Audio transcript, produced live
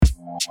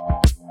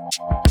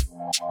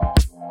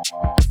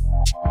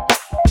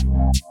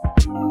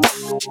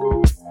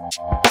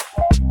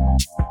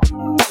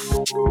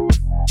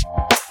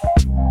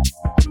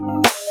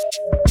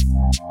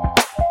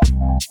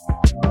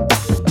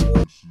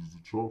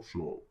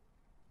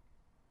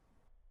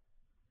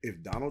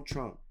If Donald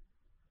Trump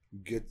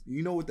gets,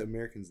 you know what the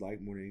Americans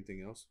like more than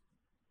anything else?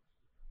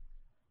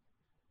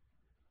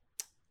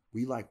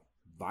 We like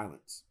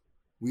violence.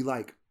 We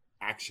like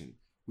action.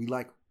 We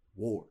like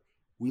war.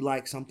 We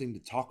like something to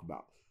talk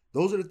about.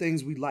 Those are the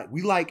things we like.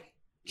 We like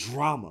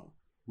drama.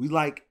 We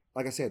like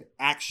I said,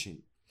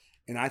 action.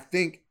 And I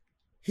think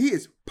he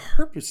is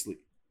purposely,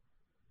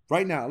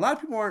 right now, a lot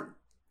of people aren't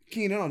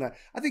keying in on that.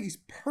 I think he's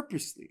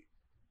purposely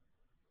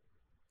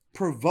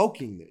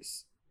provoking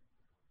this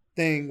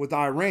thing with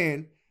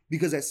Iran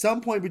because at some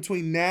point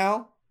between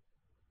now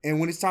and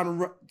when it's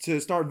time to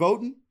start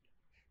voting,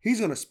 he's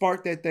going to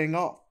spark that thing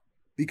off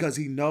because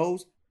he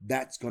knows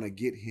that's going to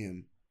get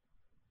him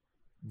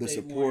the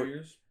support.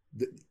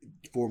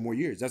 4 more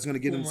years. That's going to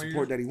get him the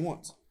support that he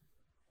wants.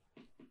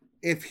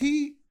 If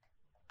he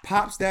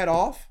pops that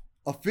off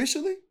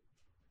officially,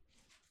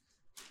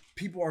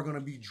 people are going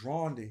to be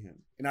drawn to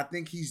him. And I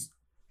think he's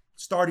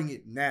starting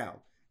it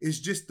now. It's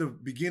just the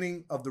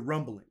beginning of the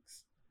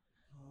rumblings.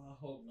 I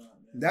hope not,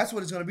 man. That's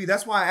what it's going to be.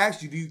 That's why I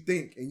asked you, do you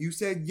think? And you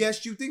said,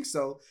 yes, you think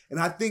so.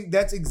 And I think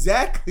that's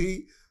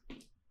exactly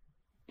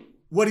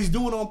what he's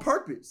doing on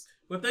purpose.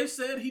 But they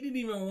said he didn't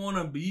even want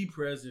to be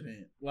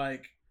president.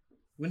 Like,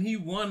 when he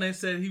won, they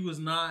said he was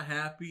not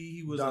happy.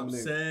 He was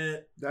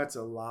upset. That's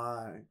a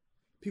lie.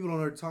 People don't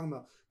know what they're talking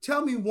about.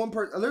 Tell me one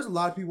person. There's a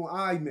lot of people,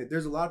 I admit,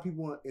 there's a lot of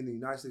people in the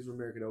United States of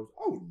America that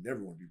I would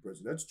never want to be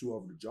president. That's too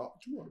hard of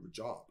a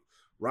job.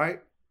 Right?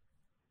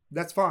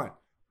 That's fine.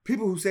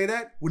 People who say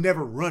that would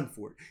never run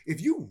for it.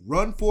 If you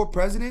run for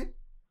president,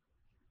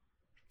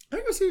 I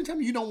ain't gonna sit here and tell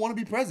me you don't want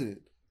to be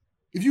president.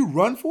 If you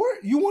run for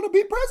it, you want to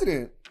be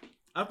president.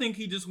 I think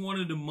he just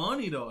wanted the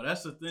money, though.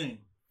 That's the thing.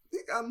 He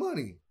got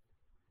money.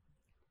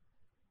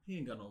 He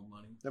ain't got no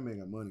money. That man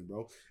got money,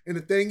 bro. And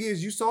the thing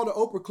is, you saw the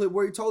Oprah clip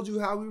where he told you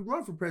how he would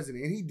run for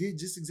president, and he did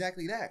just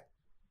exactly that.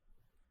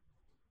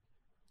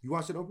 You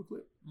watched that Oprah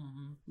clip?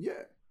 Mm-hmm.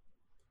 Yeah.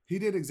 He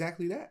did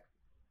exactly that.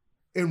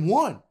 And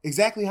won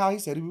exactly how he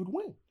said he would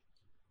win.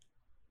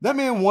 That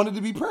man wanted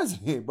to be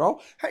president, bro.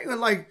 Hey,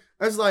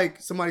 that's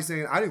like somebody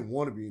saying, I didn't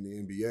want to be in the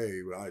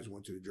NBA, but I just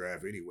went to the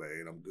draft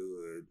anyway, and I'm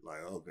good.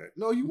 Like, okay.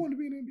 No, you want to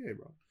be in the NBA,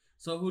 bro.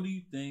 So who do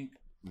you think?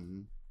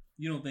 Mm-hmm.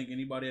 You don't think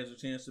anybody has a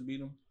chance to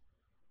beat him?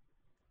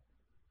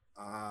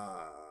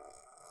 I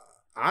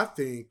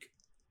think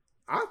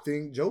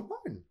Joe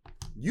Biden.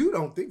 You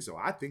don't think so?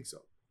 I think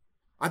so.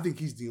 I think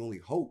he's the only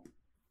hope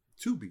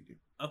to beat him.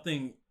 I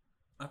think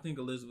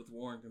Elizabeth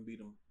Warren can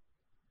beat him.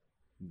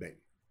 Baby.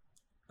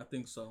 I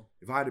think so.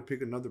 If I had to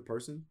pick another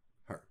person,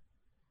 her.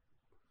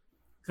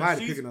 If I had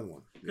to pick another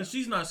one. Because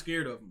she's not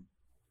scared of him.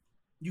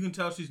 You can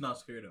tell she's not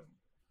scared of him.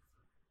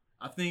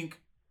 I think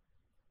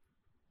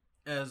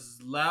as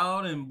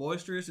loud and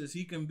boisterous as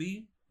he can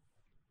be,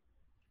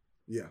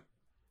 yeah,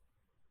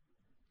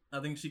 I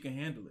think she can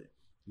handle it.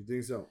 You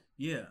think so?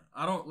 Yeah.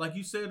 I don't, like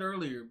you said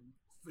earlier,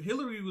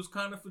 Hillary was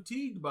kind of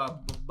fatigued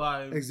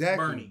by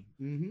exactly. Bernie.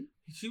 Mm-hmm.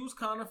 She was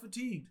kind of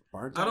fatigued.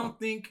 Burnt I out. don't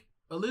think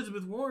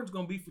Elizabeth Warren's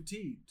going to be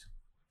fatigued.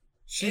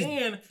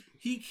 And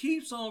he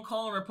keeps on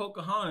calling her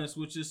Pocahontas,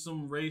 which is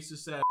some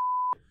racist ass.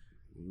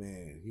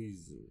 Man,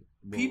 he's...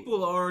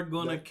 People are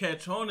going to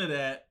catch on to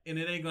that, and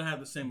it ain't going to have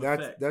the same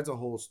effect. That's a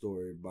whole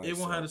story by itself. It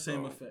won't have the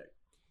same effect.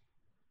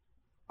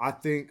 I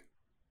think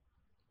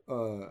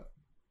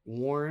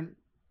Warren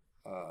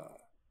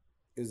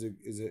is a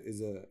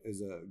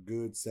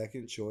good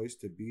second choice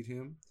to beat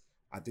him.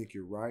 I think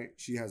you're right.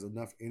 She has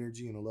enough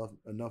energy and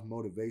enough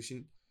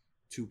motivation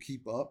to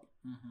keep up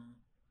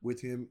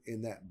with him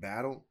in that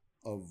battle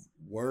of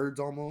words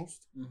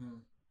almost. Mm-hmm.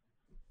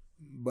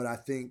 But I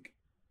think,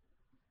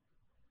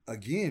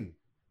 again,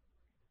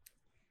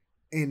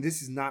 and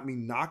this is not me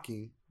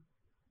knocking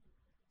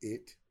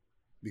it,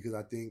 because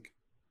I think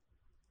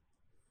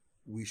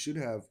we should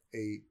have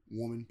a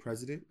woman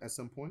president at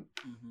some point,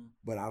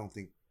 but I don't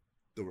think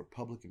the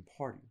Republican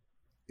Party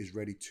is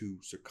ready to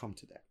succumb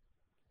to that.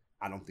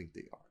 I don't think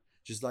they are.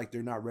 Just like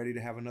they're not ready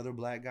to have another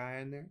black guy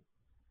in there,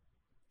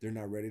 they're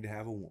not ready to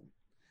have a woman.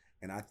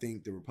 And I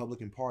think the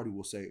Republican Party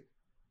will say,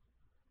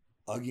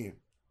 again,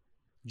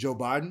 Joe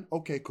Biden,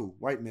 okay, cool,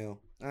 white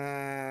male.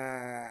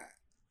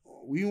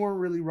 We weren't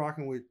really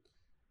rocking with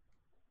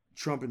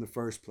Trump in the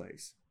first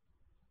place.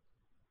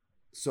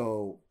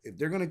 So if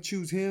they're going to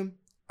choose him,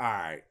 all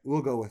right,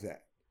 we'll go with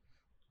that.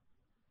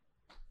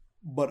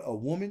 But a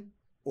woman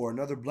or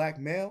another black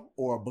male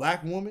or a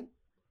black woman,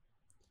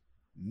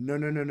 no,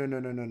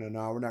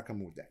 we're not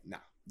coming with that. No.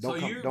 So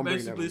you're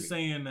basically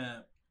saying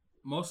that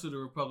most of the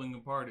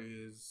Republican Party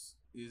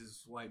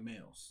is white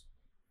males.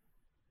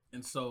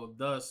 And so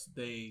thus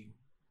they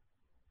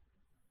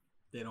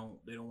don't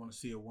want to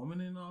see a woman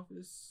in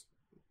office?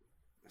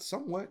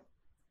 Somewhat.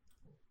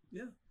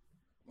 Yeah.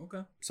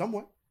 Okay.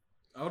 Somewhat.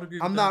 I would agree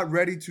with I'm that. not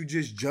ready to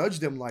just judge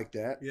them like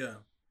that. Yeah.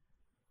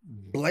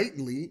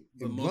 Blatantly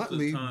and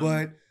bluntly,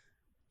 but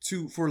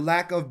for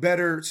lack of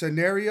better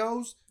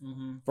scenarios,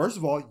 first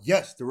of all,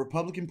 yes, the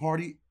Republican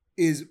Party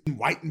is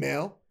white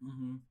male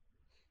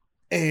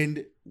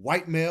and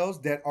white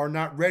males that are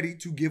not ready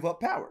to give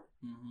up power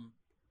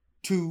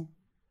to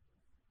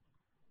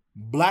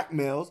black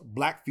males,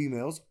 black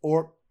females,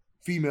 or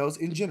females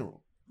in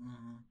general.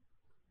 Mm-hmm.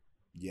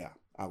 Yeah,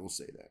 I will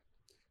say that.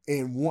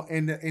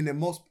 And the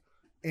most,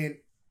 and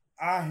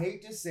I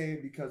hate to say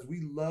it because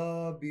we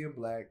love being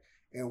black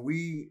and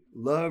we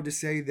love to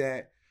say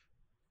that,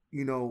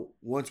 you know,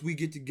 once we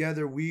get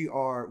together, we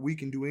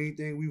can do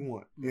anything we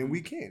want, and we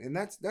can, and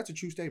that's a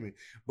true statement.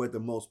 But the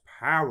most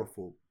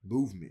powerful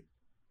movement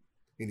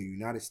in the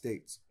United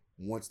States,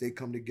 once they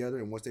come together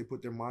and once they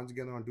put their minds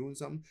together on doing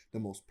something, the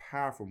most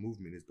powerful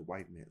movement is the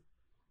white man.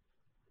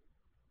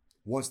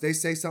 Once they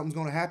say something's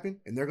going to happen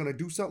and they're going to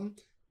do something,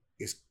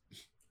 it's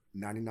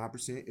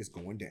 99% is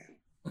going down.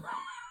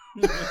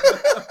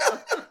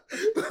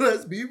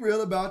 Let's be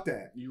real about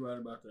that. You're right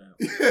about that.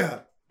 Yeah,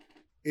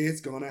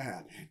 it's going to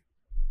happen.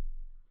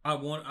 I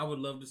would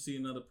love to see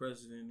another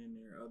president in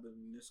there other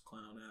than this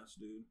clown ass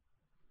dude.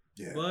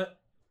 Yeah. But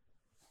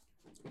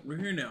we're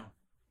here now.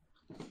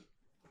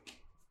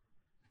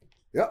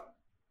 Yep.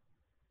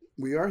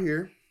 We are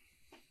here.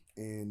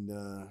 And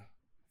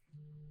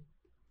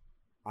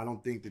I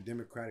don't think the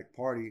Democratic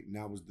Party,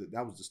 that was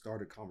the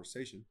start of the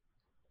conversation.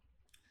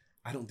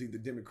 I don't think the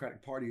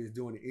Democratic Party is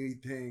doing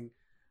anything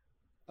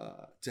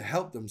to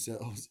help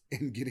themselves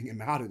in getting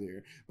him out of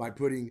there by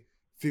putting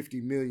 50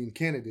 million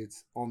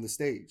candidates on the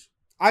stage.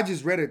 I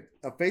just read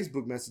a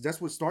Facebook message. That's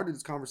what started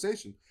this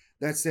conversation.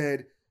 That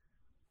said,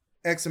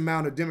 X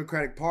amount of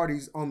Democratic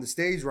parties on the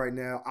stage right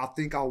now. I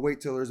think I'll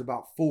wait till there's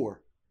about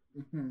 4.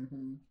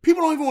 Mm-hmm.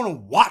 People don't even want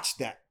to watch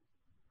that.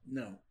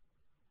 No.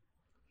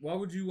 Why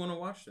would you want to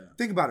watch that?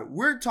 Think about it.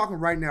 We're talking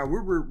right now.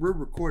 We're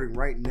recording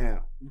right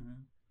now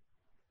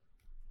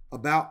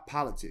about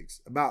politics.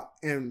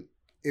 And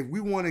if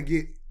we want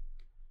to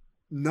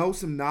know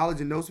some knowledge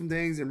and know some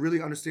things and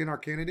really understand our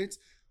candidates,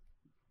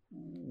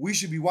 we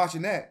should be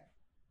watching that.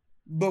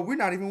 But we're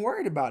not even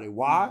worried about it.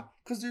 Why?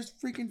 Because there's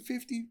freaking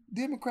 50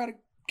 Democratic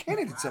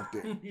candidates up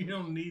there. You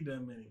don't need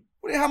that many.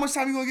 Well, how much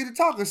time you going to get to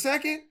talk? A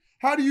second?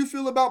 How do you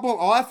feel about both?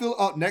 Oh, I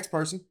feel, next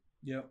person.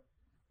 Yep.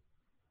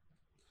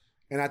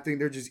 And I think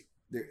they're just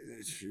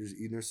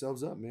eating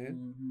themselves up,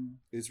 man. Mm-hmm.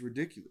 It's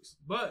ridiculous.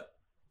 But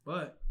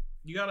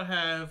you gotta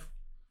have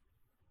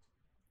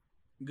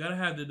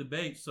the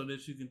debate so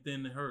that you can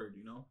thin the herd,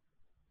 you know?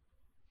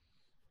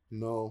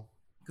 No.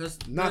 Because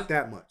not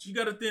that much. You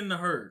gotta thin the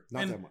herd.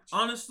 Not that much.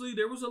 Honestly,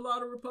 there was a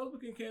lot of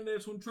Republican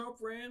candidates when Trump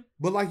ran.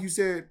 But like you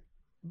said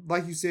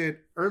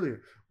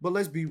earlier, but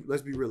let's be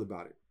real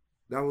about it.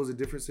 That was a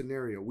different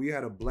scenario. We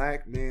had a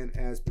black man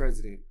as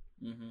president.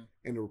 Mm-hmm.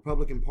 And the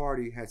Republican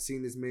Party had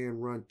seen this man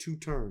run 2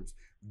 terms.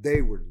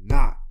 They were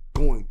not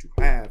going to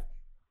have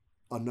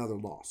another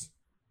loss.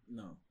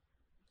 No.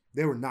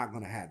 They were not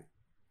going to have it.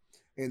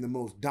 And the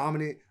most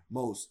dominant,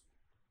 most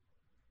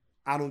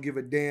I don't give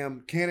a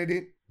damn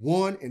candidate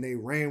won, and they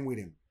ran with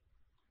him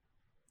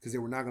because they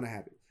were not going to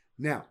have it.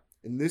 Now,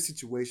 in this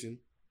situation,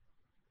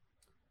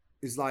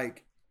 it's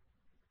like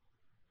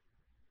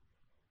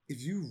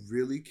if you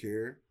really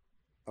care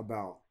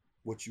about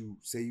what you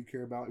say you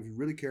care about, if you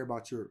really care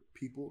about your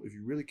people, if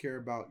you really care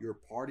about your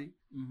party,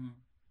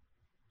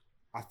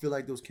 I feel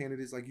like those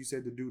candidates, like you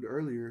said, the dude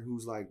earlier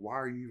who's like, why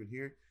are you even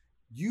here?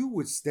 You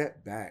would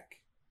step back.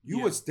 You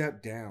would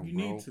step down, you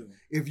bro. Need to.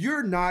 If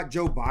you're not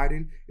Joe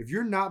Biden, if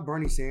you're not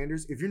Bernie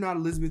Sanders, if you're not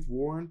Elizabeth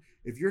Warren,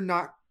 if you're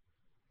not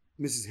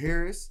Mrs.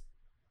 Harris,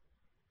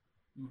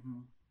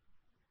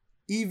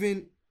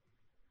 even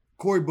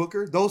Cory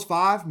Booker, those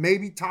 5,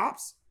 maybe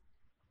tops.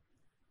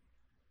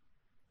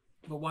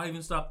 But why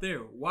even stop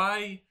there?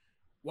 Why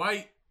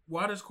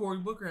does Cory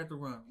Booker have to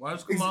run? Why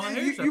does Kamala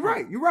Harris have to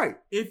run? You're right.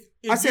 If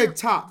I said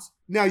tops.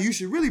 Now you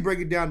should really break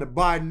it down to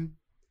Biden,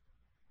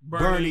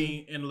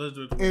 Bernie and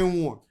Elizabeth Warren.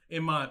 And Warren.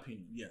 In my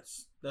opinion,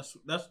 yes. That's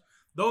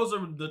those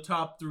are the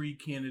top 3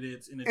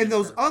 candidates in and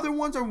those other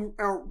ones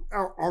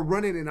are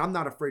running, and I'm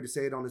not afraid to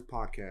say it on this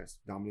podcast,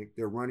 Dominic.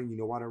 They're running. You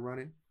know why they're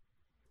running?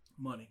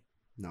 Money.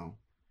 No.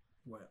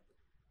 What?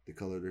 The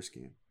color of their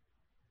skin.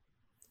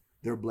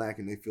 They're black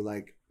and they feel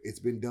like it's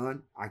been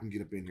done. I can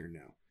get up in here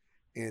now.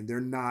 And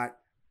they're not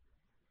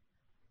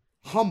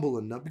humble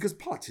enough because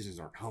politicians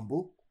aren't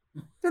humble.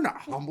 They're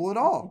not humble at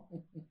all.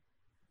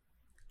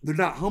 They're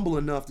not humble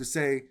enough to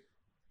say,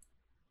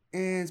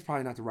 it's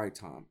probably not the right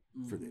time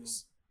for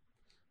this.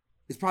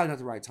 It's probably not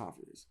the right time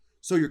for this.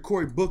 So your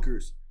Cory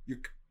Bookers,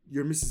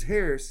 your Mrs.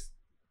 Harris,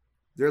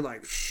 they're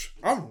like,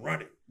 I'm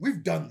running.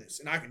 We've done this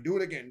and I can do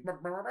it again.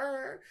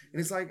 And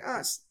it's like,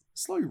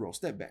 slow your roll.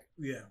 Step back.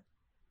 Yeah.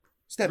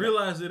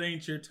 Realize it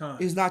ain't your time.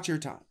 It's not your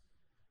time.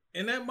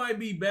 And that might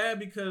be bad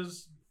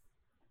because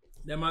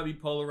that might be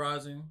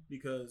polarizing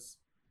because,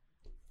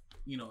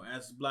 you know,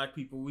 as black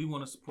people, we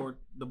want to support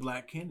the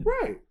black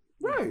candidate.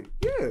 Right.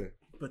 Yeah.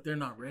 But they're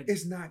not ready.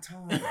 It's not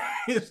time.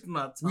 It's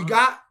not time. We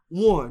got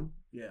one.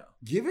 Yeah.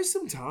 Give it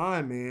some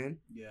time, man.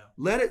 Yeah.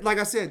 Let it, like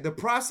I said, the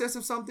process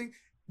of something,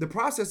 the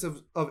process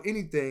of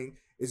anything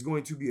is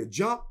going to be a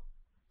jump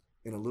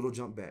and a little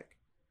jump back.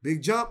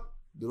 Big jump,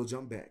 little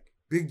jump back.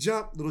 Big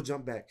jump, little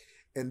jump back.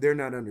 And they're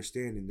not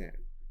understanding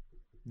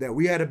that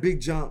we had a big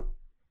jump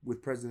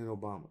with President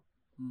Obama.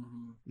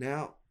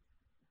 Now,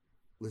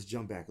 let's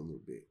jump back a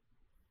little bit.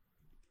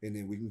 and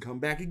then we can come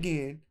back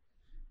again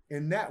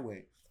in that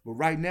way. But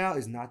right now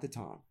is not the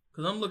time.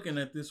 Because I'm looking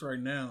at this right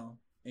now,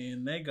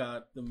 and they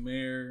got the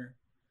mayor,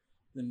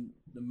 the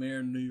mayor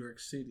of New York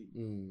City,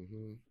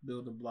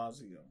 Bill de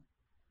Blasio.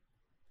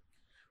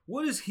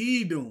 What is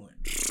he doing?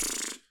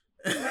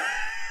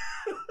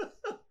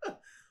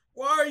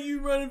 Why are you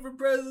running for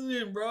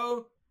president,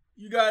 bro?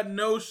 You got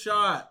no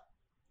shot.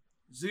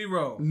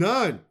 Zero.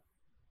 None.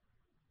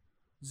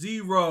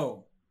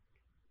 Zero.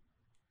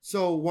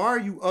 So why are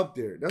you up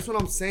there? That's what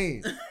I'm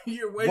saying.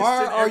 You're wasting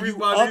why are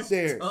you up everybody's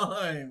there?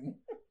 time.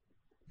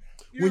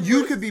 When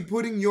you could be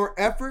putting your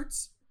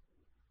efforts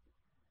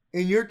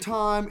and your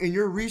time and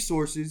your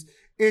resources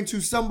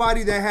into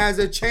somebody that has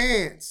a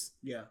chance.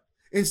 Yeah.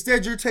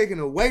 Instead, you're taking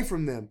away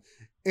from them,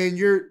 and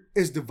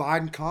it's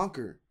divide and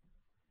conquer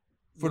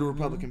for the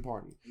Republican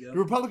Party. Yep. The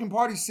Republican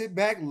Party sit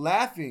back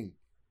laughing,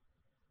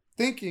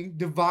 thinking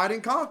divide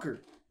and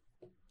conquer.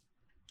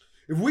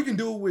 If we can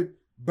do it with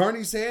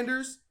Bernie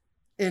Sanders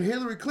and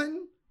Hillary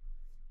Clinton,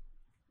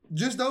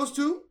 just those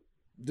two,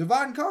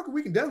 divide and conquer,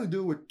 we can definitely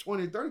do it with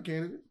 20 and 30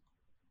 candidates.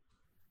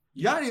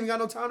 Y'all ain't even got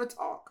no time to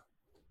talk.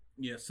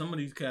 Yeah, some of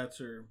these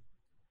cats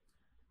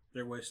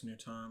they're wasting their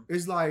time.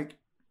 It's like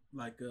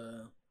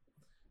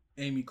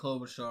Amy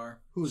Klobuchar.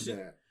 Who's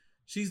that?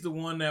 She's the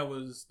one that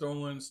was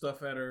throwing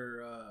stuff at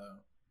her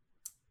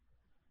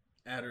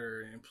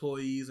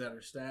employees, at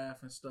her staff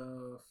and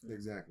stuff.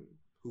 Exactly.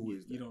 Who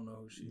is that? You don't know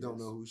who she is. Don't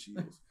know who she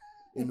is.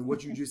 And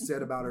what you just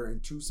said about her in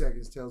 2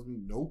 seconds tells me,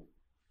 nope,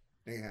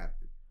 ain't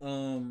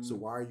happening. So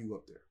why are you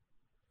up there?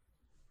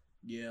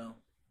 Yeah.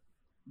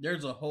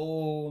 There's a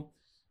whole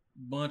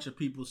bunch of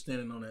people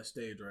standing on that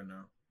stage right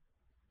now.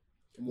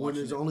 When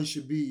there only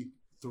should be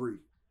 3.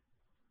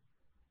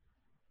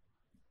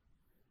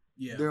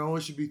 Yeah. There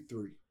only should be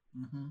 3.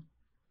 Mm-hmm.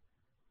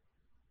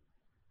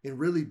 And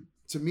really,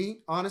 to me,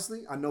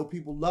 honestly, I know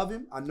people love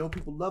him.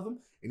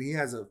 And he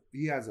has a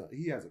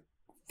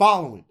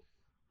following.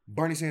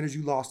 Bernie Sanders,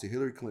 you lost to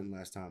Hillary Clinton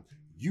last time.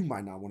 You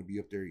might not want to be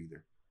up there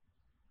either.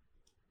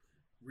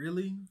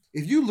 Really?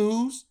 If you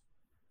lose,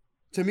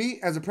 to me,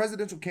 as a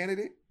presidential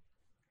candidate,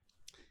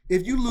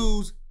 if you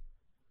lose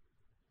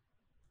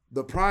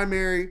the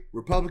primary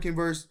Republican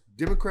versus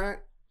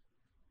Democrat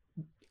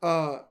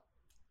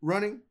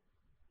running,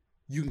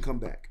 you can come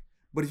back.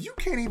 But if you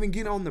can't even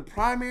get on the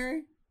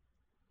primary,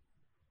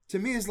 to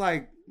me, it's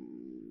like...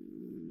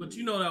 But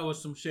you know that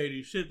was some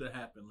shady shit that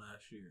happened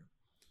last year.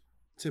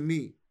 To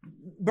me,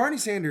 Bernie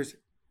Sanders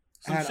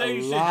had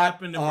a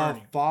lot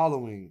of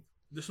following.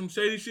 There's some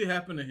shady shit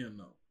happened to him,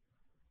 though.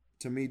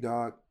 To me,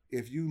 dog,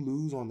 if you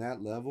lose on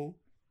that level,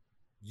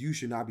 you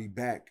should not be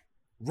back.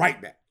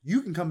 Right back.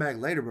 You can come back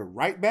later, but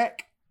right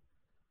back?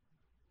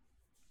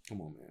 Come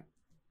on, man.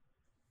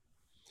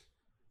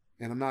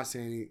 And I'm not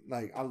saying,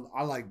 like,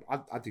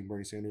 I think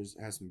Bernie Sanders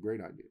has some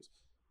great ideas.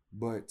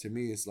 But to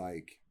me, it's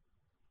like,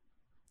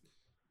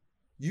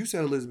 you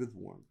said Elizabeth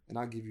Warren, and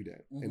I give you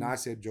that. Mm-hmm. And I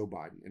said Joe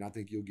Biden, and I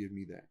think you'll give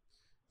me that.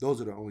 Those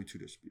are the only 2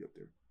 that should be up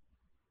there.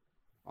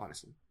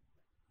 Honestly.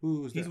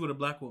 Who's that? He's with a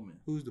black woman.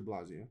 Who's de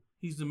Blasio?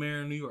 He's the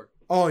mayor of New York.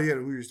 Oh, yeah,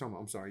 we were just talking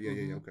about. I'm sorry.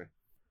 Yeah, okay.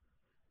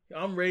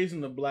 I'm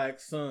raising a black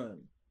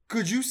son.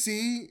 Could you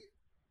see?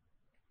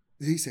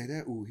 Did he say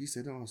that? Ooh, he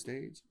said that on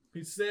stage?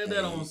 He said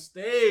that on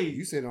stage.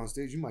 You said it on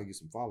stage, you might get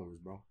some followers,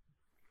 bro.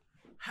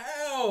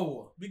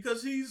 How?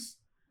 Because he's...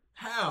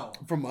 How?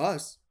 From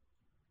us.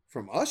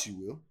 From us, you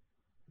will.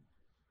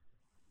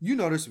 You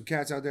know there's some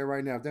cats out there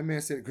right now. If that man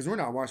said it, because we're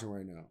not watching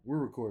right now. We're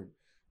recording.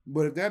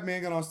 But if that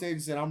man got on stage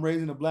and said, I'm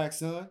raising a black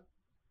son,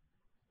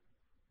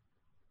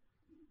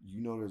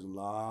 you know there's a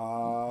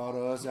lot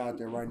of us out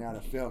there right now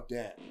that felt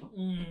that.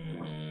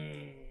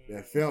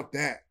 That felt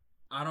that.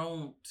 I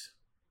don't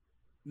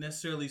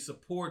necessarily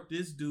support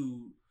this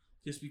dude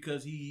just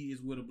because he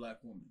is with a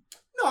black woman.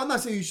 No, I'm not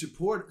saying you should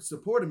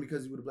support him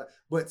because he's with a black,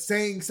 but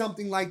saying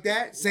something like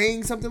that,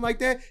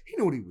 he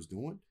knew what he was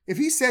doing. If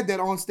he said that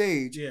on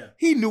stage,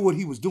 he knew what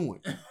he was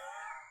doing.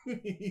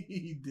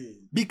 He did.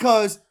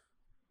 Because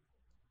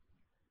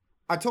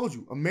I told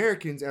you,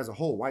 Americans as a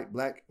whole, white,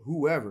 black,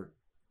 whoever,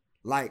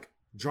 like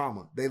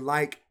drama. They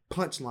like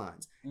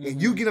punchlines. Mm-hmm.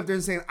 And you get up there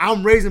and saying,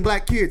 I'm raising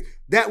black kids.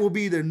 That will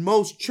be the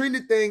most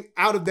trended thing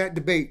out of that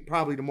debate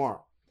probably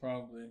tomorrow.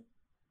 Probably.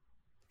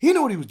 He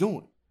knew what he was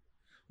doing.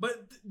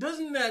 But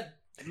doesn't that...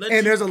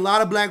 There's a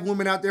lot of black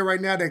women out there right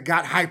now that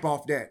got hype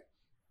off that.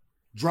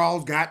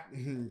 Draws got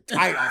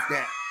tight off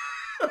that.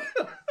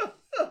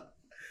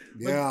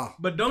 Yeah.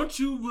 But don't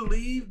you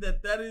believe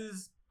that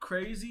is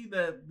crazy?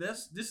 That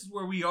this is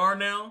where we are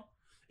now?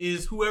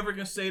 Is whoever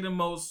can say the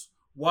most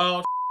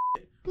wild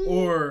shit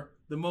or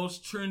the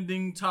most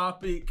trending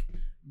topic,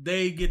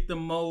 they get the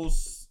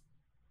most,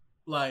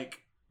 like,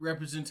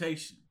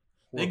 representation.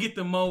 They get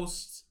the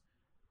most,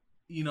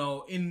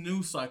 in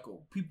news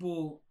cycle.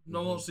 People...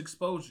 No most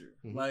exposure.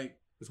 Mm-hmm. Like,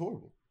 it's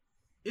horrible.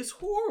 It's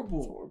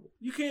horrible.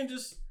 You can't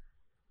just...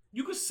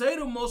 You could say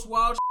the most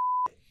wild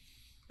shit,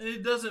 and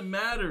it doesn't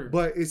matter.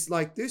 But it's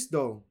like this,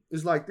 though.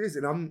 It's like this,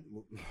 and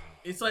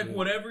it's like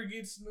whatever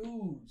gets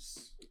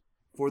news.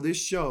 For this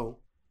show,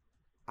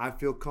 I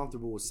feel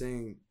comfortable with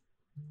saying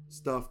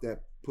stuff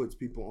that puts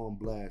people on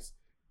blast,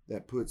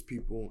 that puts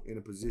people in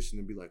a position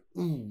to be like,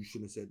 ooh, you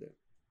shouldn't have said that.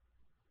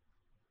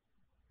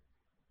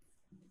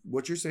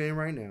 What you're saying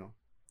right now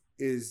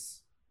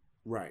is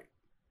right.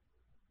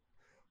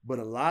 But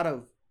a lot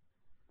of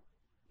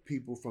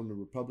people from the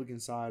Republican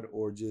side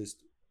or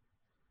just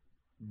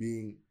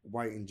being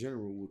white in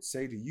general would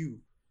say to you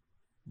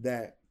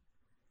that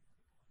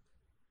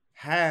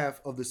half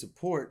of the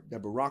support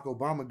that Barack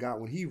Obama got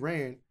when he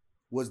ran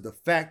was the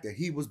fact that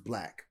he was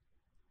black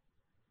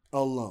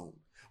alone.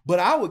 But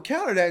I would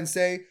counter that and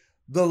say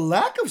the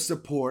lack of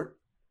support,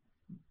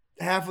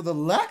 half of the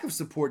lack of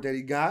support that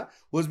he got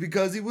was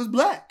because he was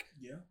black.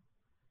 Yeah.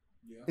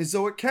 Yeah. And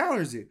so it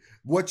counters it.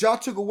 What y'all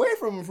took away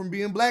from him from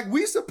being black,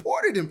 we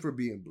supported him for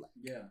being black.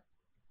 Yeah.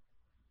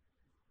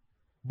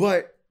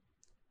 But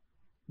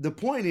the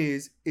point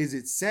is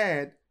it's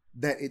sad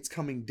that it's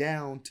coming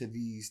down to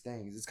these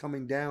things. It's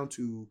coming down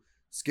to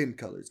skin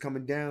color. It's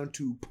coming down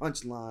to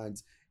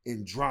punchlines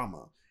and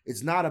drama.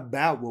 It's not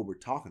about what we're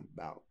talking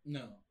about.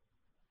 No.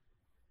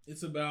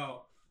 It's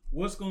about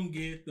what's going to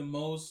get the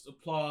most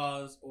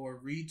applause or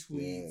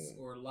retweets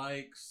or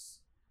likes.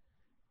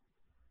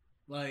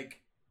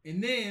 Like,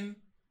 and then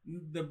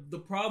the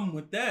problem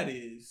with that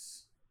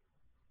is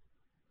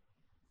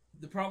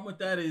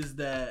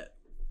that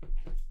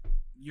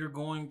you're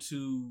going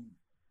to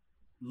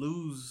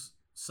lose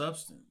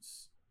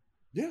substance.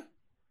 Yeah.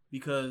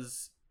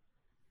 Because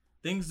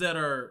things that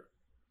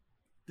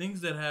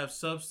have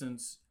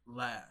substance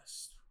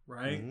last,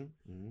 right?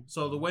 Mm-hmm, mm-hmm.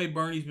 So the way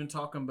Bernie's been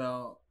talking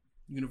about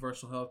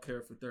universal health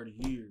care for 30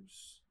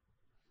 years,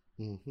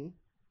 mm-hmm.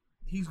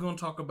 he's going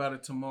to talk about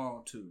it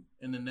tomorrow too,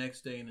 and the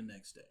next day and the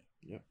next day.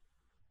 Yeah.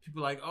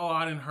 People are like, oh,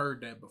 I didn't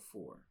heard that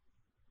before.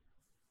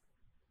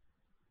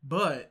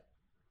 But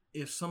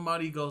if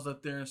somebody goes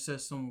up there and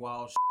says some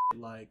wild shit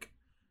like,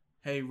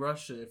 hey,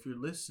 Russia, if you're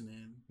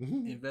listening,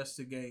 mm-hmm.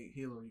 investigate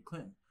Hillary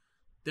Clinton,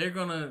 they're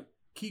going to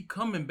keep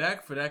coming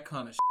back for that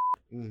kind of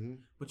shit. Mm-hmm.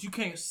 But you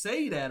can't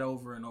say that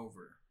over and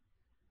over.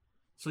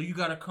 So you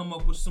got to come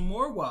up with some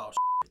more wild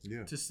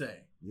shit to say.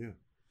 Yeah.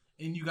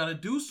 And you got to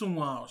do some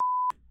wild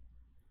shit.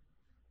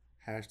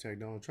 Hashtag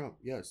Donald Trump.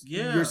 Yes.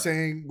 Yeah. You're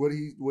saying what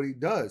he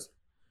does.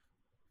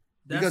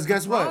 That's because the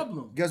guess problem.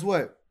 what? Guess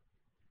what?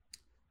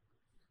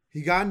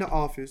 He got into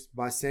office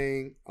by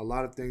saying a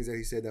lot of things that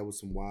he said that was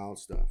some wild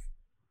stuff.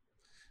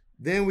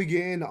 Then we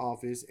get into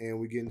office and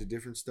we get into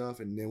different stuff,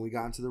 and then we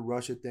got into the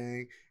Russia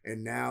thing.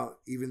 And now,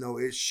 even though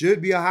it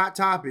should be a hot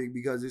topic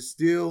because there's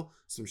still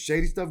some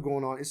shady stuff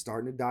going on, it's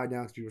starting to die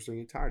down because people are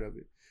starting to get tired of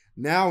it.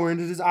 Now we're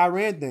into this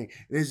Iran thing,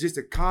 and it's just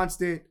a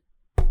constant,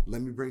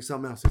 let me bring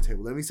something else to the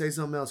table. Let me say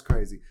something else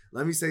crazy.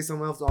 Let me say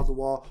something else off the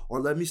wall, or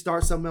let me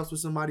start something else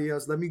with somebody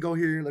else. Let me go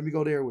here, let me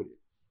go there with it.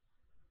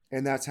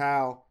 And that's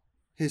how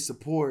his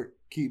support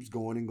keeps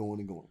going and going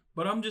and going.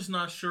 But I'm just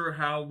not sure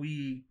how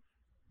we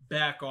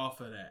back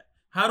off of that.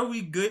 How do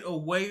we get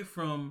away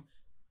from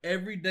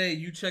every day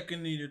you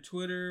checking your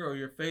Twitter or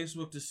your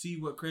Facebook to see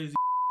what crazy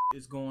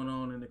is going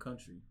on in the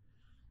country?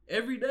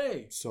 Every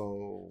day.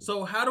 So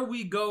how do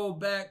we go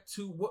back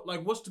to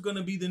what's going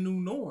to be the new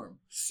norm?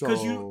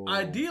 Because you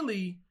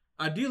ideally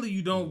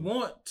you don't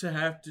want to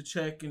have to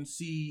check and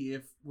see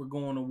if we're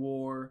going to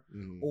war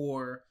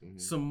or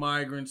some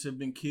migrants have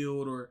been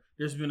killed or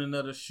there's been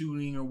another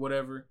shooting or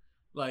whatever.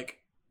 Like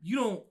you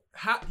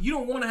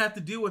don't want to have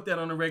to deal with that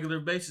on a regular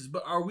basis.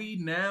 But are we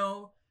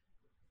now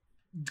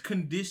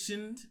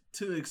conditioned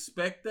to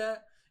expect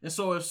that? And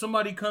so if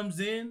somebody comes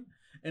in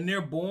and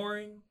they're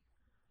boring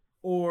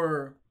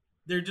or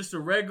they're just a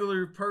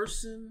regular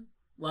person,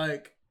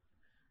 like,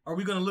 are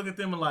we going to look at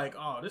them and like,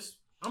 oh,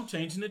 I'm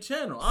changing the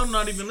channel. I'm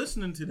not even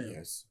listening to them.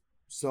 Yes.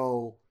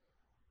 So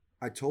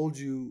I told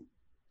you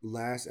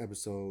last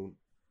episode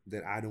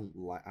that I don't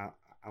like, I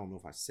don't know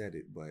if I said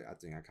it, but I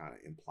think I kind of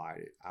implied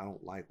it. I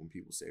don't like when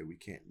people say we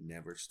can't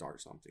never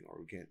start something or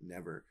we can't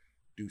never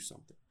do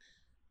something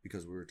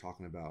because we were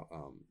talking about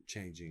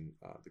changing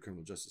the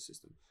criminal justice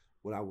system.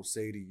 What I will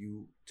say to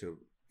you to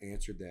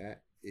answer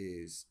that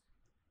is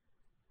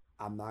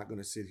I'm not going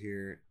to sit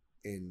here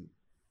and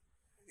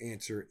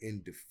answer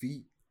in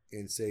defeat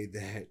and say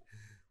that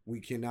we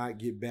cannot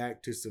get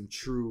back to some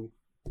true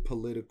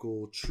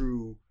political,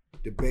 true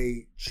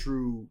debate,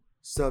 true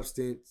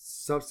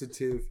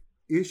substantive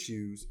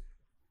issues.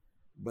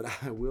 But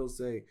I will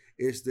say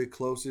it's the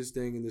closest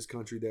thing in this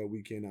country that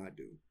we cannot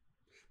do.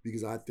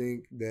 Because I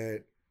think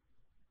that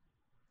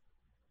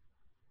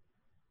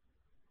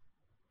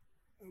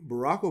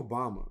Barack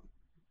Obama,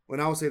 when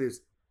I would say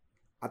this,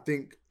 I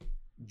think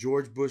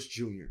George Bush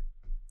Jr.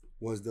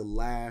 was the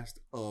last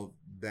of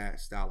that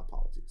style of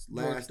politics.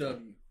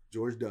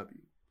 George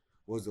W.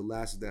 was the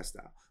last of that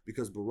style.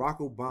 Because Barack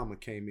Obama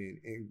came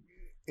in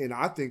and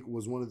I think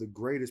was one of the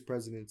greatest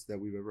presidents that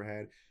we've ever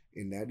had.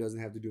 And that doesn't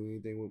have to do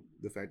anything with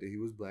the fact that he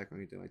was black or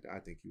anything like that. I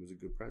think he was a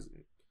good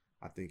president.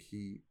 I think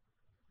he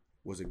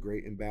was a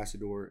great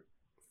ambassador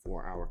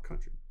for our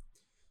country.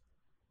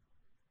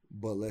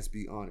 But let's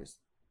be honest.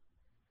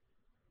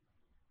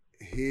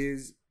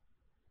 His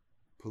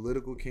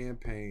political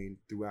campaign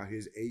throughout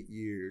his 8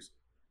 years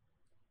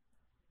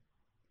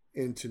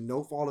And to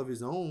no fault of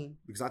his own,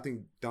 because I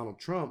think Donald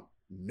Trump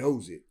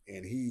knows it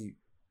and he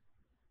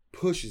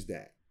pushes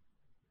that.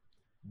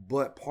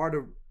 But part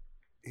of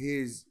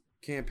his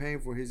campaign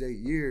for his 8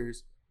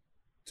 years,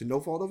 to no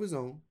fault of his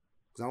own,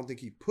 because I don't think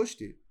he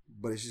pushed it,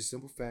 but it's just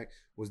simple fact,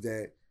 was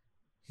that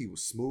he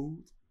was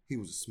smooth. He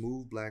was a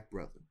smooth black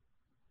brother.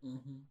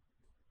 Mm-hmm.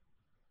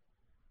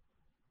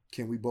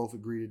 Can we both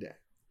agree to that?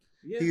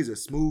 Yeah. He's a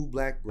smooth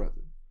black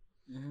brother.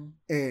 Mm-hmm.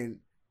 And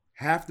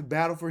half the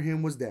battle for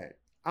him was that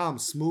I'm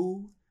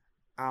smooth,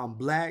 I'm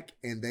black,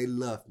 and they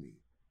love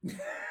me.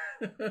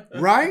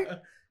 Right?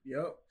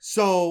 Yep.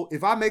 So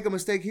if I make a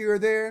mistake here or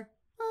there,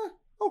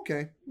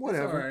 okay,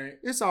 whatever.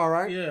 It's all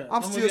right. Yeah.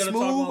 I'm still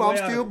smooth. I'm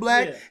still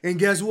black. Yeah. And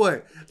guess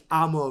what?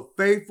 I'm a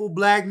faithful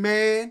black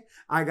man.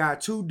 I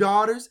got 2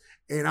 daughters,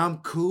 and I'm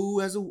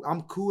cool as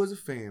a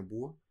fan,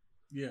 boy.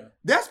 Yeah.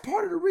 That's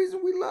part of the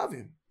reason we love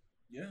him.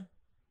 Yeah.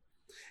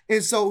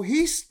 And so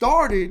he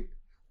started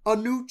a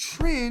new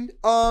trend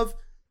of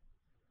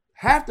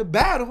half the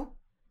battle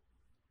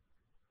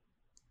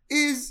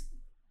is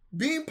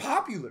being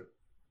popular.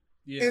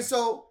 Yeah. And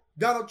so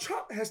Donald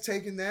Trump has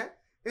taken that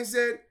and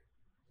said,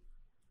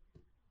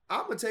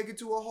 I'm going to take it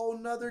to a whole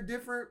nother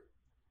different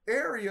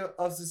area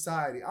of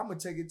society. I'm going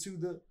to take it to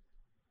the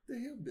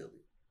hillbilly.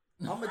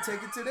 I'm going to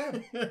take it to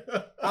them.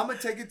 I'm going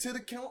to take it to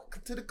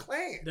the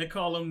Klan. They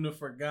call him the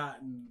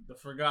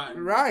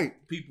forgotten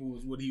right. people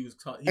is what he was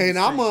taught.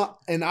 I'm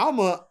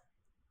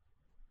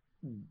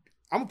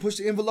going to push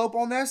the envelope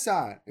on that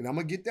side, and I'm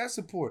going to get that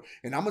support.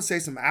 And I'm going to say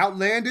some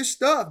outlandish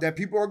stuff that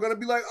people are going to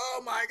be like,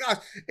 oh my gosh.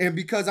 And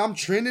because I'm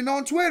trending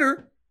on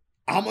Twitter,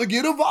 I'm going to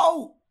get a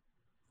vote.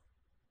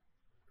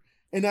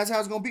 And that's how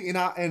it's going to be.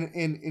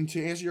 And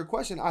to answer your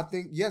question, I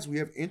think, yes, we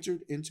have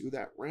entered into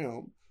that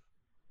realm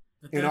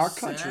in our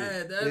country.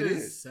 That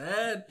is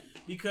sad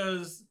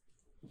because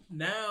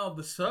now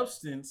the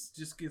substance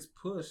just gets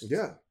pushed.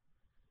 Yeah.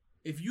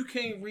 If you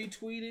can't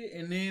retweet it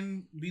and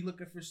then be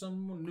looking for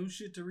some new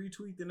shit to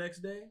retweet the next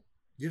day,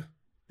 yeah,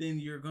 then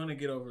you're gonna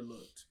get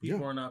overlooked.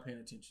 People are not paying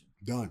attention.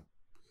 Done.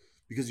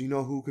 Because you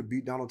know who could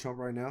beat Donald Trump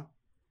right now?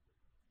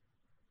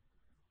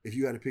 If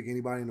you had to pick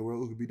anybody in the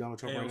world who could beat Donald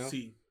Trump right now?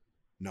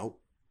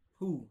 Nope.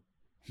 Who?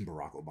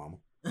 Barack Obama.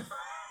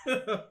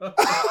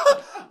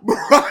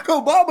 Barack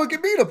Obama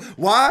can beat him.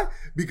 Why?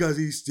 Because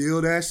he's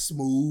still that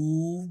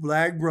smooth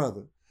black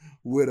brother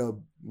with a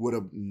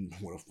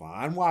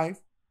fine wife.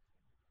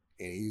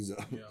 And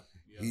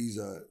he's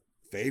a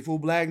faithful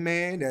black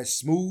man that's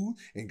smooth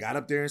and got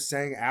up there and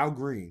sang Al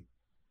Green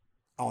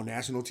on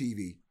national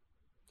TV.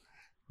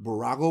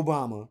 Barack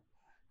Obama,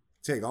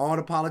 take all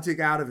the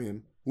politic out of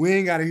him. We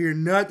ain't got to hear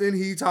nothing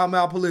he talking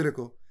about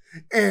political.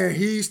 And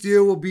he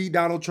still will beat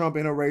Donald Trump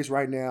in a race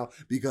right now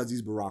because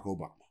he's Barack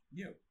Obama.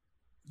 Yeah,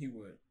 he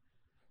would.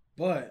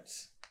 But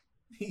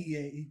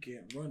he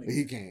can't run it.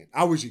 He can't.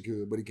 I wish he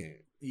could, but he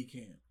can't. He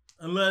can't.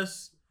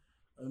 Unless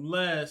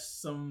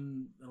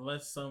some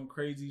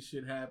crazy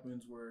shit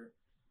happens where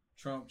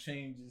Trump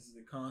changes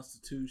the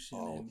Constitution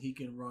and he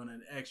can run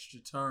an extra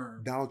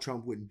term. Donald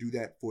Trump wouldn't do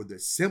that for the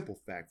simple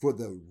fact, for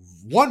the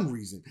one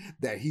reason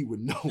that he would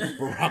know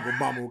Barack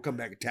Obama will come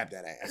back and tap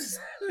that ass.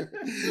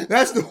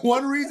 That's the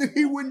one reason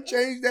he wouldn't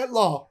change that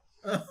law.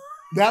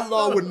 That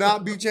law would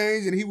not be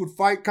changed, and he would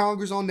fight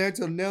Congress on that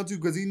till now too,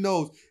 because he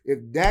knows if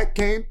that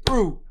came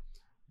through,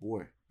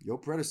 boy, your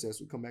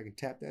predecessor would come back and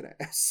tap that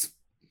ass.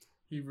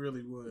 He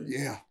really would.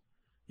 Yeah.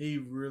 He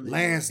really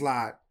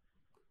landslide.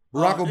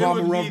 Would. Barack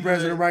Obama run for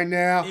president right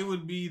now. It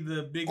would be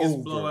the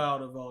biggest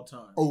blowout of all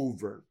time.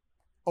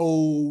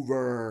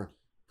 Over.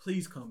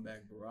 Please come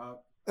back, Barack.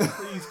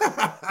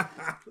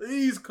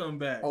 Please come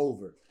back.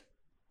 Over.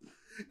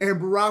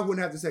 And Barack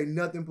wouldn't have to say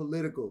nothing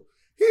political.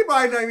 He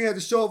might not even have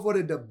to show up for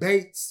the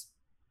debates.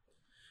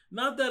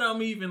 Not that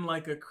I'm even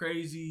like a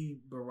crazy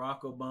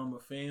Barack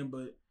Obama fan,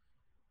 but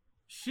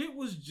shit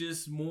was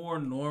just more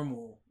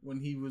normal when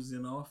he was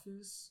in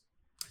office.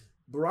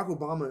 Barack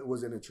Obama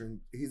was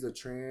he's a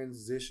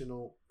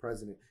transitional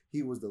president.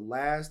 He was the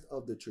last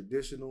of the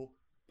traditional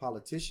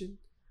politician,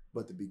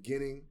 but the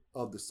beginning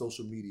of the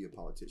social media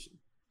politician.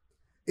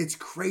 It's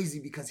crazy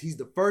because he's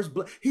the first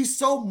black. He's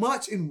so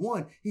much in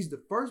one. He's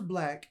the first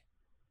black.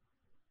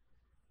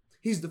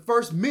 He's the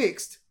first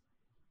mixed.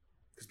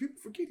 Because people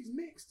forget he's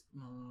mixed.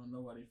 No,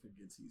 nobody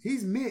forgets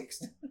he's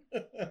mixed.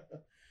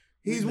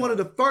 He's one of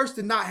the first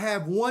to not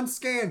have one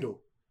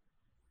scandal.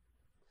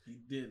 He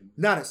didn't.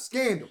 Not a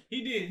scandal.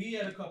 He did. He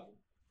had a couple.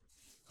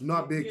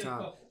 Not big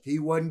time. He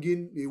wasn't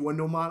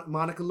no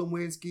Monica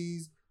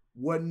Lewinsky's,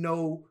 wasn't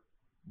no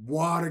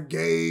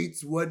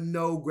Watergates, wasn't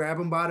no grab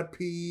him by the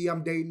pee,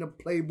 I'm dating a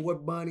Playboy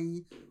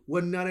bunny,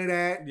 wasn't none of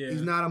that. Yeah.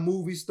 He's not a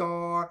movie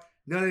star,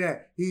 none of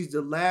that. He's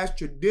the last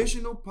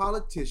traditional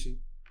politician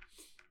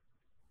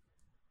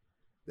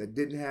that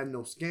didn't have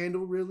no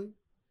scandal, really.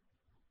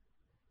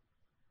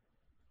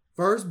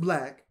 First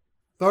black,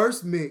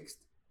 first mixed,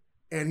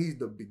 and he's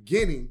the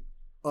beginning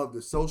of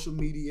the social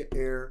media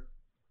era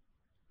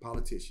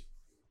politician,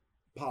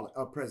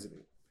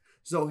 president.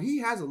 So he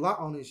has a lot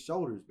on his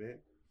shoulders, man.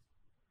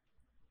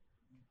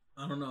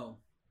 I don't know.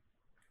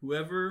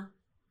 Whoever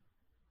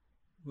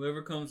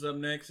Whoever comes up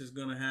next is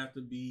gonna have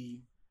to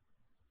be.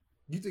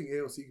 You think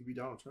AOC could be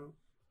Donald Trump?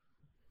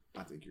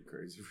 I think you're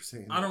crazy for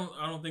saying that.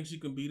 I don't think she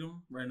can beat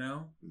him right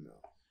now. No.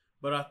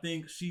 But I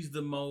think she's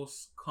the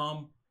most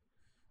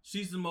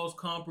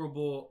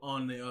comparable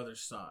on the other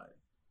side.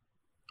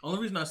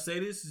 Only reason I say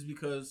this is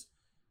because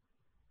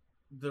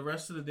the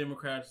rest of the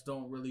Democrats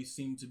don't really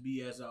seem to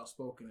be as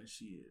outspoken as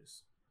she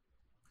is.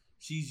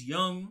 She's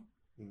young.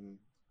 Mm-hmm.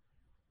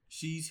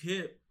 She's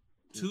hip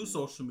to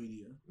social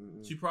media.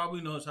 Mm-hmm. She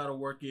probably knows how to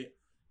work it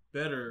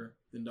better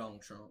than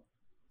Donald Trump.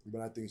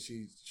 But I think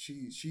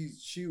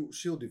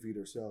she'll defeat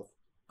herself.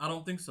 I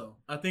don't think so.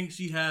 I think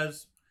she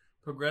has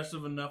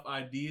progressive enough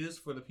ideas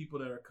for the people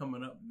that are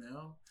coming up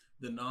now,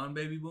 the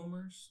non-baby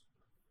boomers,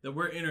 that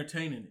we're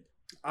entertaining it.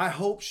 I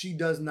hope she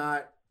does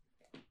not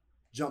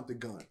jump the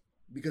gun,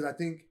 because I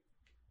think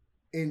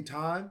in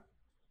time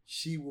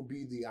she will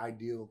be the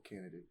ideal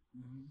candidate.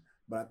 Mm-hmm.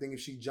 But I think if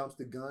she jumps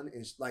the gun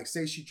and like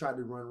say she tried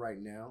to run right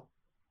now,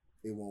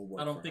 it won't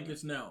work. I don't think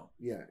it's now.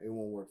 Yeah, it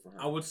won't work for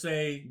her. I would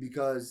say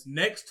because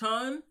next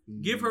time,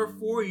 give her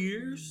 4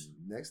 years.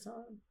 Next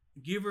time,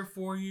 give her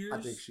 4 years. I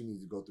think she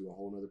needs to go through a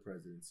whole nother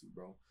presidency,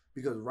 bro.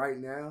 Because right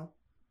now,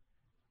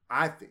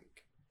 I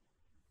think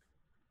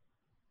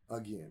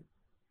again,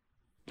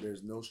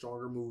 there's no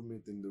stronger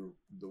movement than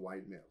the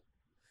white male,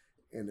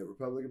 and the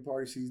Republican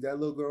Party sees that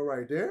little girl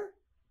right there.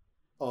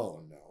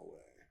 Oh no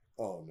way!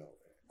 Oh no way!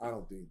 I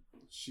don't think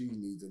she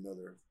needs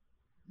another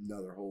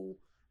whole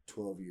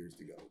 12 years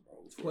to go,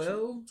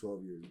 bro.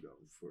 12 years ago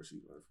before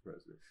she runs for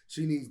president.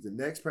 She needs the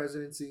next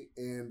presidency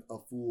and a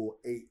full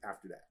 8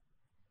 after that.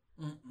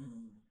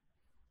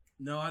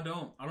 No, I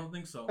don't. I don't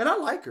think so. And I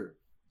like her.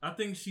 I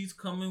think she's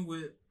coming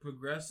with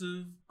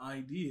progressive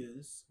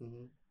ideas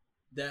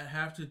that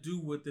have to do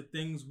with the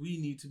things we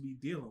need to be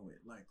dealing with,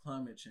 like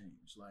climate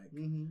change, like,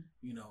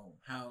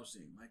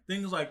 housing, like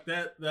things like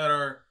that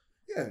are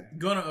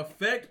going to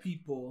affect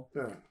people.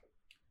 Yeah.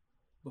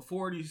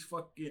 Before these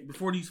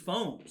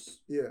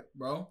phones. Yeah.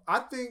 Bro. I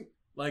think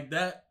like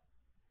that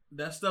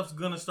stuff's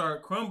gonna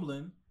start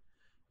crumbling,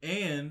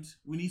 and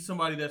we need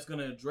somebody that's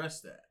gonna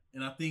address that.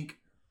 And I think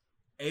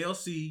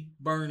AOC,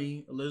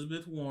 Bernie,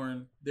 Elizabeth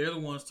Warren, they're the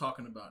ones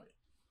talking about it.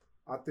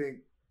 I think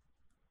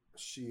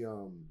she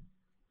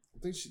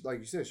like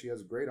you said, she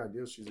has great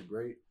ideas. She's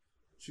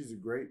a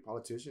great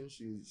politician.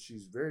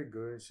 She's very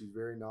good, she's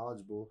very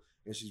knowledgeable,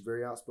 and she's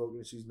very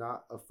outspoken. She's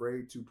not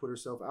afraid to put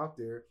herself out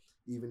there,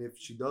 even if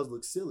she does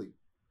look silly.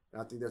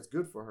 And I think that's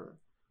good for her.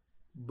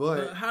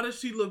 But how does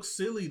she look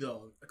silly,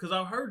 though? Because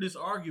I've heard this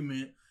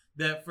argument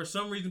that for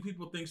some reason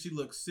people think she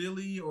looks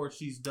silly or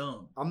she's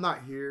dumb. I'm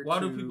not here Why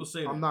do people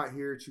say that? I'm not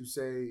here to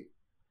say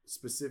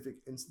specific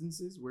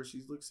instances where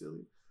she's looked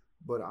silly,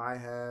 but I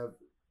have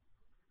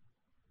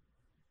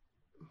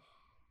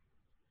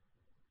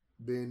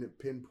been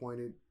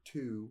pinpointed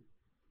to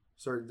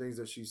certain things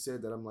that she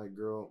said that I'm like,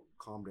 girl,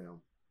 calm down.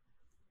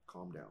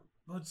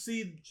 But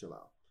see, chill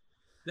out.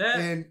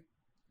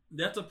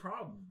 That's a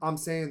problem. I'm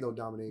saying though,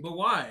 Dominic. But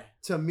why?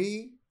 To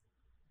me,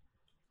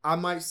 I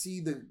might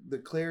see the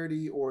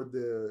clarity or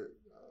the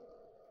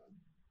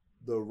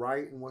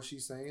right in what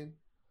she's saying.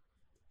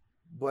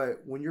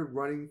 But when you're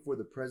running for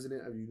the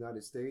president of the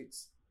United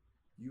States,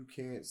 you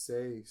can't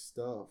say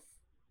stuff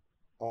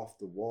off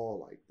the wall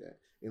like that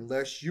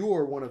unless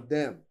you're one of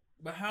them.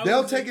 But how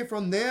they'll take it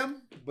from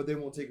them, but they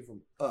won't take it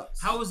from us.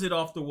 How is it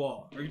off the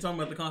wall? Are you talking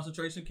about the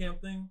concentration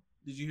camp thing?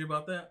 Did you hear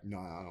about that? No,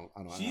 I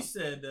don't. She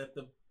said that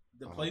the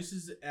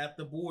places at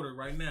the border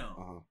right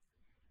now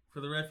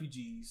for the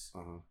refugees,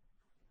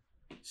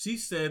 she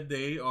said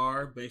they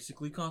are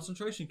basically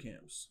concentration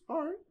camps.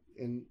 All right,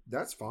 and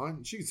that's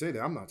fine. She can say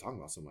that. I'm not talking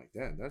about something like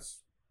that.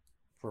 That's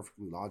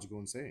perfectly logical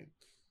and saying.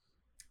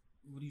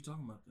 What are you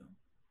talking about then?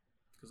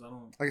 Because I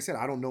don't. Like I said,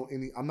 I don't know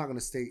any. I'm not going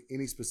to state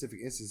any specific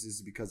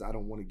instances because I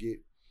don't want to get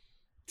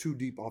too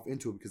deep off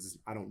into it because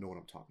I don't know what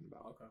I'm talking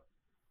about. Okay.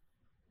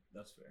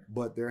 That's fair.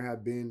 But there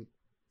have been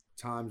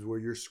times where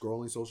you're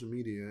scrolling social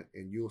media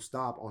and you'll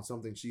stop on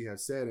something she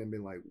has said and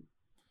been like,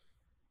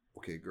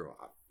 okay, girl,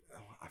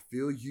 I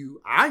feel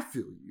you.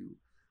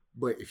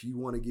 But if you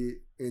want to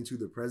get into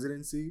the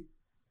presidency,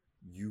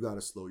 you got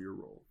to slow your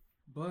roll.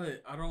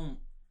 But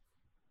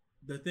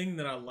the thing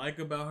that I like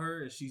about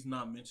her is she's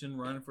not mentioned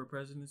running for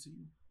presidency.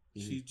 Mm-hmm.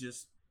 She's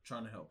just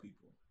trying to help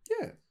people.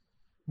 Yeah.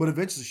 But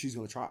eventually she's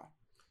going to try.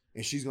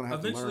 And she's going to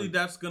have to learn. Eventually,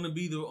 that's going to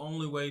be the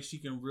only way she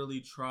can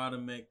really try to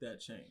make that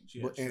change.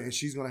 Yeah, and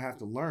she's going to have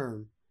to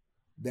learn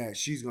that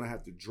she's going to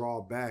have to draw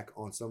back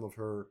on some of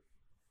her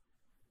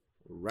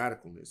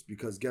radicalness.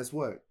 Because guess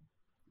what?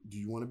 Do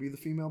you want to be the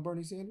female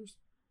Bernie Sanders?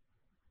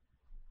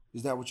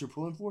 Is that what you're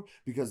pulling for?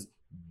 Because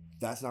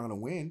that's not going to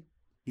win.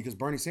 Because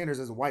Bernie Sanders,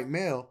 as a white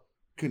male,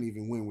 couldn't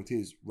even win with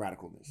his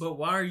radicalness. But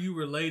why are you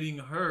relating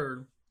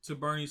her to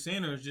Bernie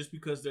Sanders just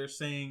because they're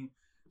saying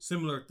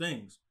similar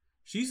things?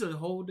 She's a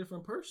whole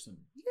different person.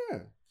 Yeah.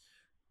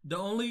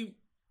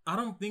 I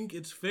don't think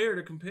it's fair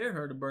to compare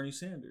her to Bernie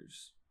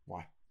Sanders.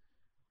 Why?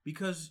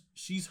 Because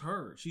she's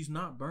her. She's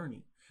not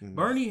Bernie. Mm-hmm.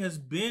 Bernie has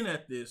been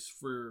at this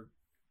for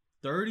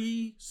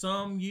 30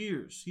 some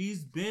years.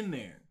 He's been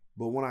there.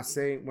 But when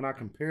I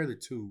compare the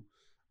two,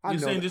 You're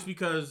saying just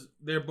because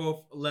they're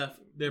both left,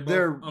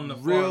 they're on the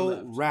real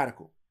far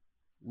left.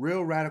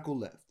 real radical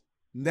left.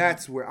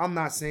 That's where I'm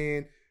not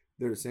saying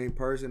they're the same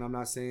person. I'm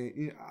not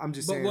saying. I'm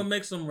just saying. But what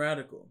makes them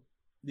radical?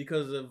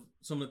 Because of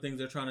some of the things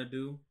they're trying to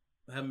do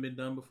that haven't been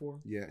done before.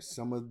 Yes,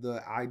 some of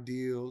the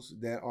ideals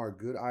that are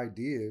good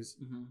ideas.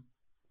 Mm-hmm.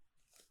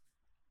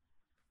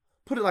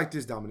 Put it like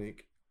this,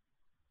 Dominic.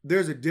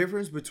 There's a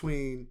difference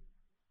between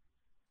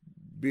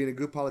being a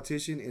good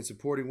politician and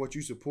supporting what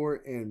you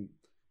support and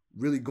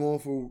really going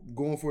for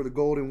the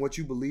gold in what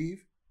you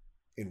believe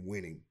and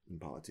winning in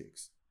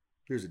politics.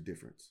 There's a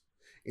difference.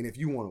 And if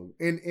you want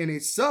to, and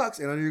it sucks,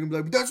 and I know you're gonna be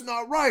like, that's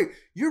not right.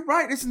 You're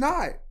right, it's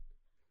not.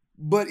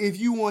 But if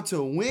you want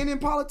to win in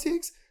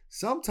politics,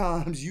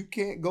 sometimes you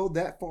can't go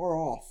that far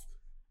off.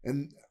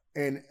 And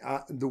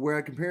the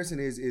word comparison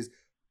is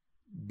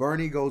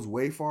Bernie goes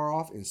way far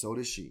off, and so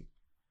does she.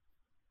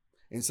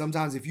 And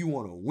sometimes if you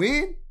want to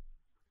win,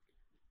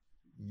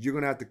 you're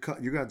gonna have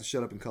to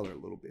shut up and color a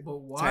little bit. But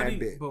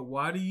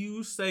why do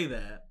you say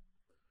that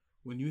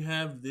when you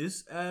have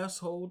this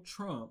asshole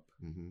Trump,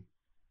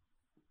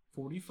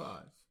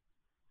 45,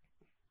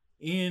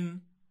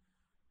 in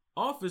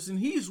office, and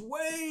he's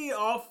way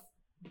off?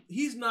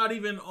 He's not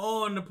even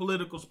on the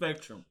political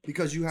spectrum.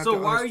 Because you have.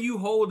 So why are you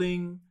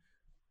holding?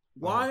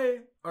 Why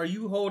are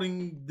you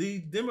holding the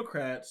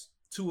Democrats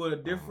to a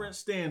different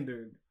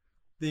standard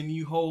than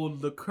you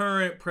hold the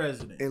current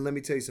president? And let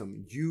me tell you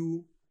something.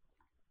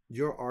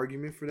 Your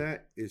argument for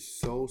that is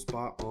so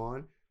spot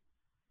on.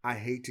 I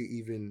hate to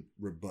even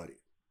rebut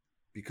it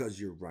because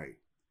you're right.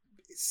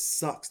 It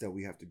sucks that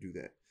we have to do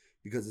that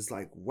because it's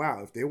like,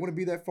 wow, if they want to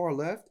be that far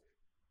left,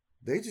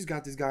 they just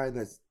got this guy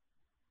that's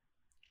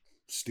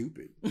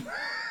stupid.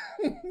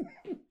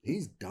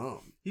 He's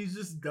dumb. He's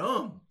just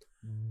dumb.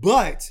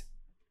 But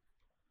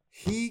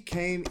he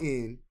came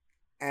in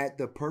at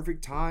the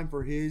perfect time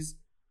for his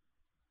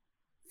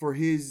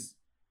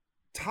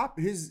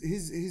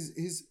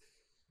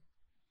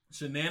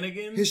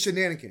shenanigans. His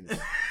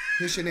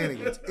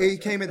shenanigans. He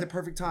came at the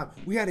perfect time.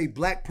 We had a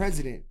black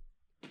president,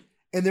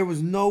 and there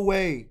was no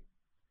way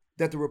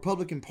that the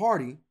Republican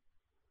Party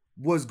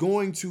was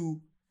going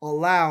to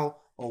allow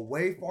a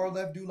way far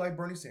left dude like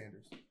Bernie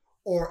Sanders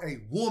or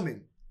a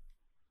woman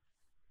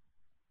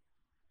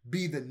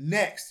be the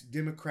next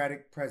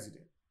Democratic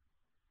president.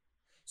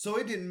 So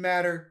it didn't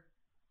matter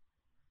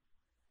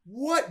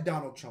what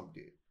Donald Trump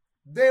did.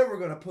 They were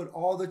going to put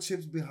all the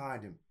chips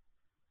behind him.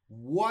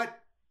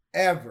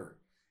 Whatever.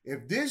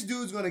 If this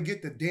dude's going to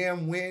get the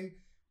damn win,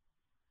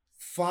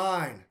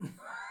 fine.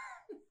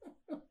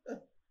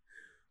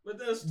 But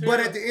that's terrible. But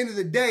at the end of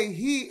the day,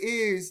 he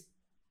is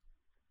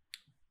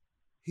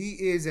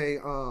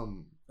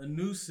a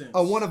nuisance.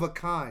 A one of a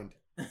kind.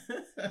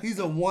 He's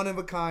a one of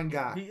a kind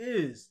guy. He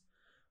is.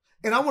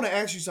 And I want to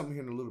ask you something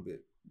here in a little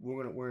bit.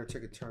 We're gonna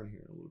take a turn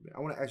here in a little bit. I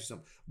want to ask you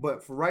something.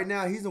 But for right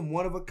now, he's a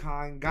one of a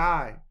kind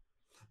guy.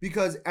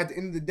 Because at the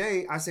end of the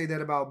day, I say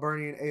that about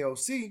Bernie and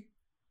AOC.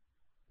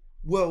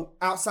 Well,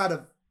 outside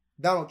of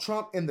Donald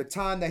Trump and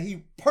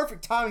the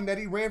perfect timing that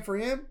he ran for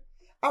him,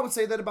 I would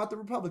say that about the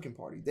Republican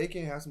Party. They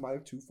can't have somebody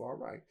too far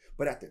right.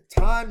 But at the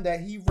time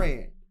that he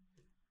ran,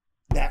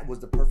 that was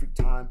the perfect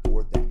time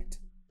for that.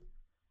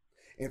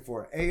 And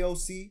for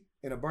AOC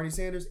and a Bernie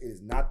Sanders, it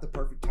is not the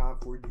perfect time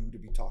for you to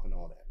be talking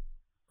all that.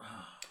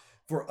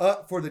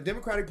 For the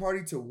Democratic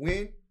Party to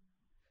win,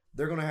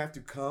 they're gonna have to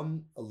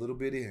come a little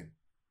bit in.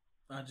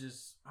 I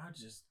just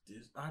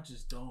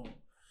don't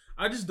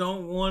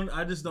want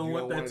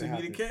that to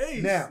be the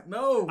case. Now,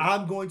 no.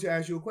 I'm going to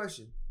ask you a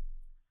question.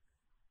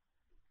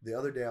 The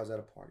other day I was at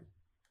a party.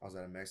 I was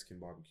at a Mexican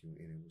barbecue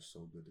and it was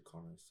so good. The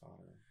carne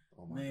asada.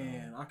 Oh my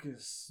God. I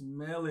could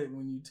smell it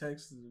when you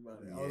texted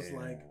about it. Yeah. I was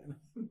like,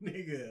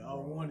 nigga, I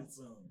wanted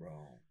some.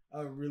 Bro.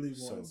 I really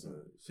wanted some.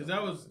 Because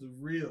that was the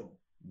real.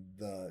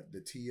 The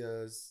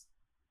Tias,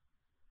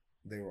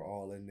 they were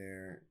all in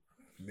there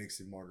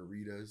mixing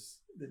margaritas.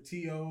 The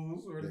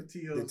T.O.s or the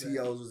T.O.s? The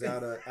T.O.s was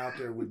out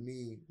there with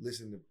me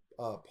listening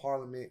to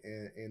Parliament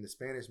and the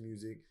Spanish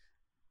music.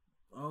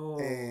 Oh,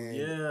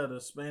 yeah,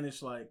 the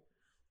Spanish like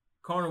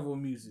carnival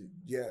music.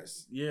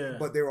 Yes. Yeah.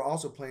 But they were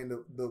also playing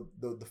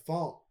the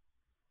funk.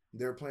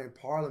 They were playing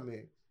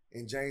Parliament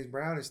and James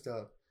Brown and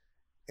stuff.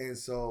 And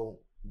so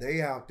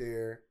they out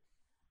there,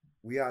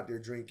 we out there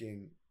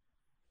drinking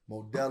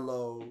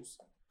Modelo's,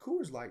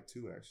 Coors Light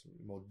too, actually.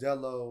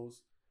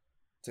 Modelo's,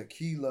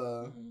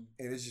 tequila, and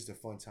it's just a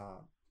fun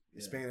time.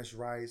 The Spanish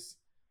rice,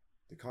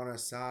 the carne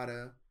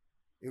asada.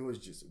 It was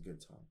just a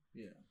good time.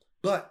 Yeah.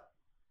 But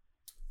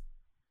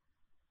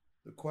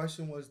the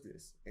question was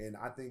this, and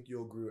I think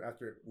you'll agree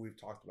after we've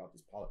talked about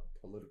this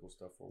political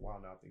stuff for a while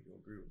now. I think you'll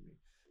agree with me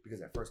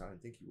because at first I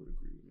didn't think you would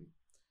agree with me.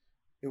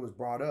 It was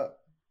brought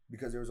up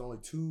because there was only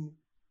two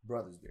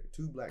brothers there,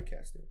 two black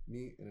cats there,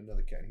 me and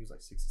another cat. He was like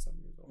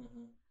 60-something years old,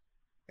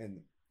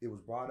 and it was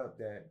brought up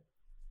that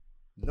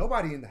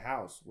nobody in the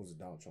house was a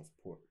Donald Trump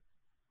supporter.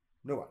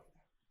 Nobody.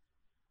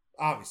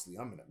 Obviously,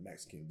 I'm in a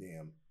Mexican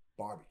damn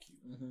barbecue.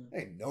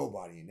 Ain't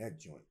nobody in that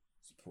joint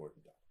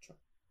supporting Donald Trump.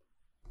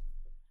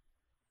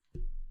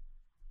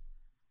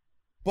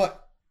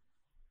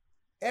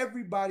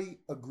 everybody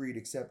agreed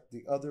except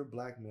the other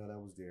black male that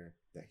was there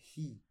that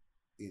he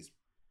is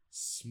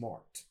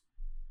smart.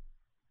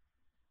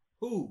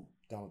 Who?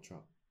 Donald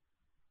Trump.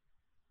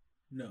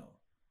 No.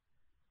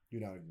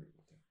 You're not agreeing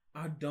with that.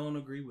 I don't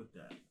agree with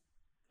that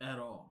at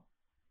all.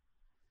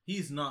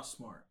 He's not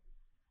smart.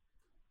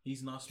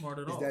 He's not smart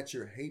at all. Is that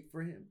your hate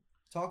for him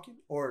talking?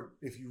 Or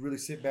if you really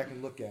sit back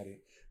and look at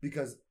it?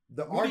 Because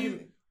the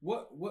argument...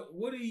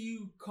 What do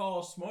you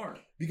call smart?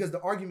 Because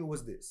the argument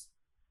was this.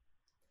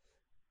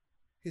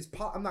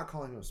 I'm not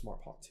calling him a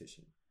smart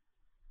politician.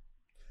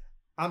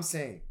 I'm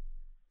saying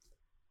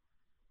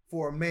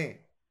for a man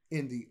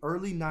in the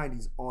early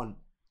 90s on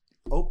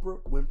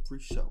Oprah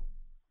Winfrey show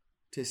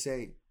to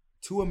say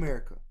to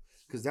America,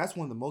 because that's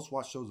one of the most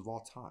watched shows of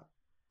all time,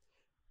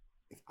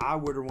 if I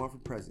were to run for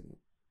president,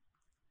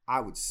 I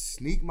would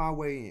sneak my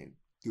way in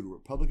through the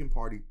Republican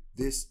Party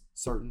this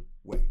certain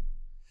way.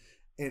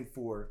 And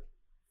for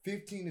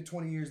 15 to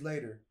 20 years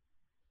later,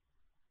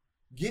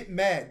 get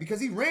mad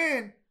because he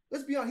ran.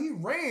 Let's be honest, he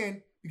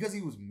ran because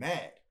he was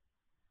mad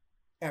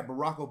at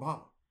Barack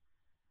Obama.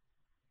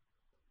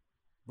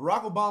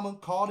 Barack Obama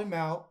called him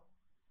out,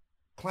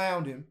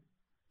 clowned him,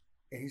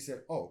 and he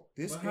said, "Oh,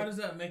 this." But how does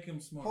that make him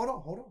smart?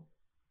 Hold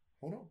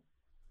on.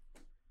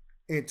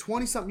 And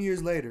 20-something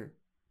years later,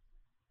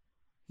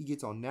 he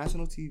gets on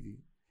national TV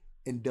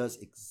and does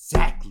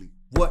exactly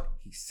what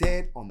he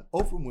said on the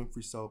Oprah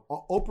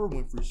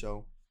Winfrey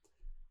show,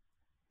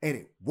 and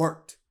it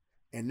worked.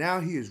 And now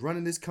he is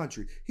running this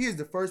country. He is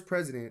the first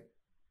president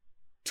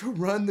to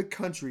run the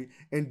country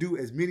and do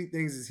as many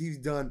things as he's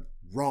done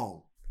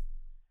wrong.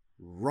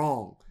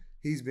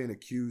 He's been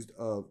accused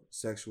of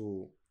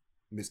sexual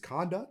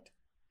misconduct.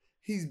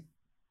 He's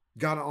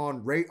got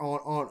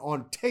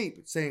on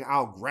tape saying,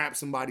 "I'll grab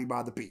somebody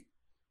by the pee."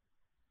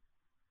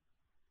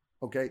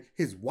 Okay?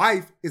 His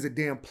wife is a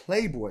damn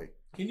playboy.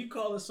 Can you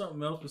call it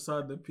something else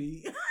beside the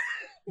pee?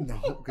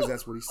 No, because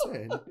that's what he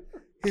said.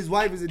 His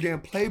wife is a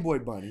damn playboy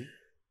bunny.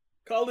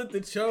 Call it the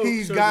choke.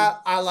 He's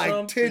got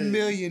 10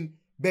 million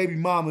baby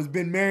mamas,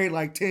 been married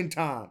like 10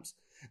 times.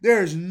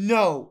 There's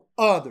no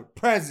other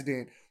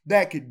president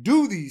that could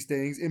do these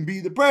things and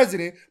be the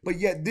president, but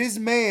yet this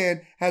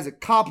man has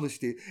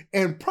accomplished it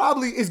and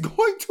probably is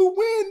going to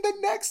win the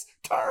next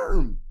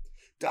term.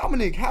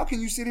 Dominic, how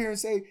can you sit here and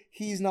say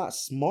he's not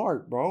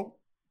smart, bro?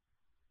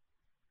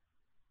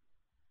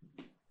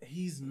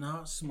 He's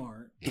not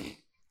smart.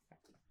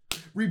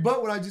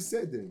 Rebut what I just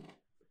said then.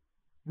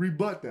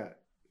 Rebut that.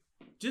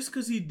 Just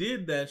because he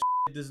did that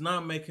does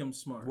not make him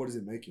smart. What does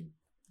it make him?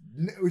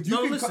 If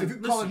you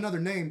call it another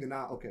name, then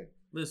okay.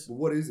 Listen. But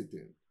what is it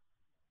then?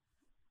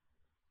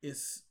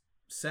 It's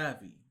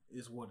savvy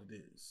is what it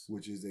is.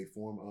 Which is a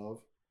form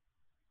of?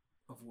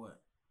 Of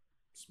what?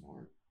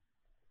 Smart.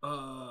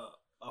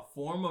 A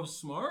form of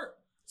smart?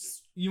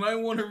 You might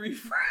want to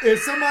rephrase.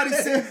 If somebody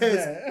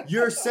says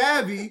you're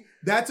savvy,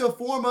 that's a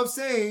form of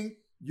saying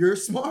you're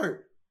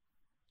smart.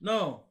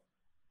 No.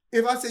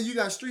 If I say you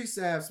got street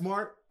salve,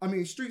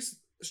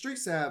 street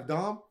salve,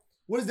 Dom,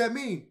 what does that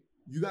mean?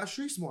 You got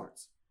street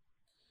smarts.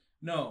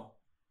 No.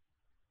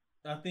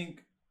 I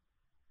think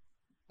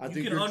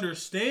you can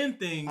understand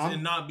things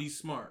and not be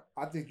smart.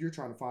 I think you're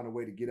trying to find a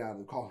way to get out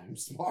of calling him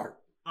smart.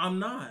 I'm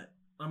not.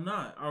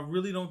 I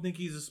really don't think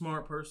he's a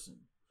smart person.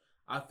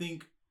 I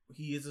think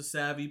he is a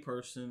savvy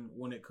person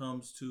when it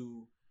comes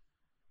to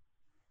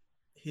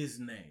his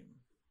name.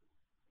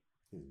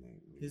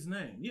 His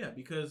name, yeah,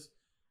 because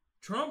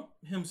Trump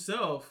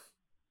himself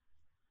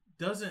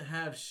doesn't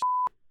have shit.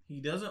 He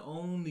doesn't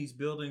own these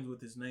buildings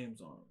with his name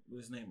on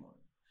it.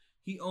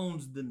 He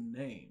owns the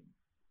name.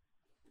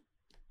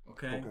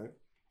 Okay.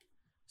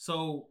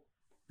 So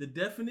the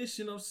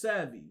definition of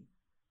savvy,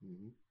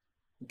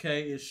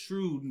 okay, is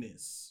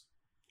shrewdness.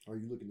 Are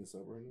you looking this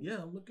up right now?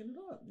 Yeah, I'm looking it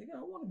up. Nigga,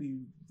 I want to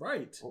be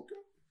right.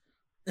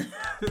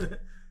 Okay.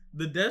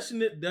 The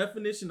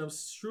definition of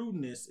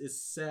shrewdness is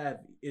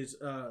savvy.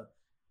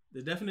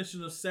 The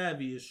definition of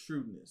savvy is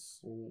shrewdness.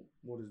 Well,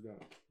 what is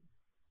that?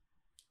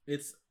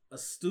 It's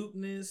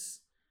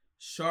astuteness,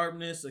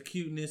 sharpness,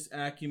 acuteness,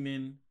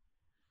 acumen,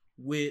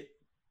 wit,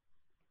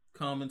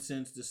 common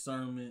sense,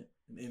 discernment,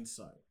 and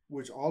insight.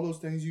 Which all those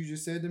things you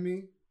just said to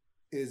me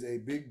is a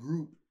big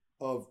group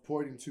of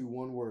pointing to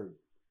one word.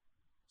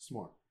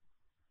 Smart.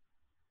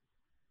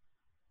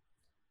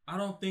 I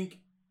don't think...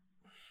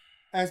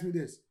 Ask me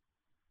this.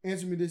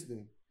 Answer me this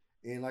then.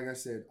 And like I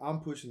said, I'm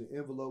pushing the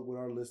envelope with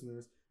our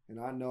listeners, and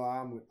I know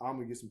I'm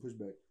gonna get some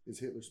pushback. Is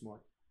Hitler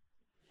smart?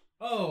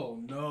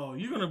 Oh no,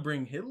 you're gonna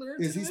bring Hitler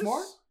into Is he this?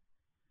 smart?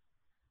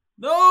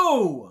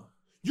 No.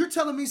 You're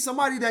telling me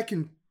somebody that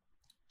can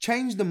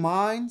change the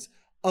minds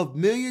of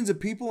millions of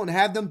people and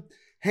have them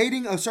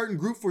hating a certain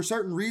group for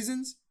certain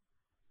reasons,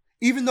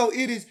 even though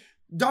it is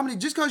Dominic,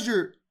 just because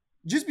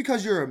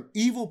you're an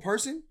evil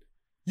person,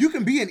 you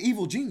can be an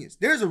evil genius.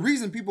 There's a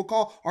reason people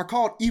are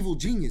called evil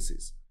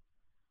geniuses.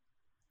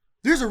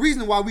 There's a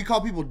reason why we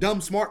call people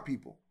dumb smart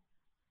people.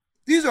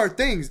 These are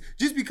things.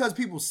 Just because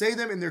people say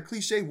them in their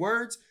cliche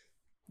words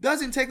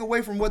doesn't take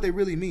away from what they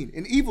really mean.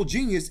 An evil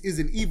genius is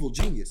an evil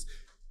genius.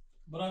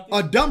 But I think,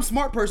 A dumb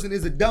smart person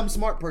is a dumb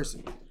smart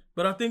person.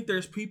 but I think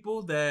there's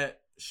people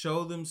that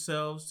show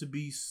themselves to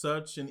be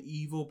such an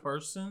evil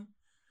person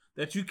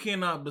that you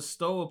cannot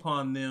bestow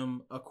upon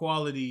them a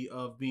quality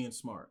of being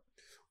smart.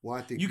 Well,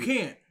 I think You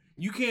can't.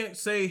 You can't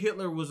say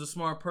Hitler was a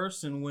smart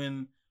person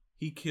when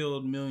he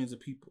killed millions of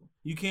people.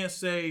 You can't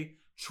say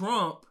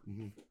Trump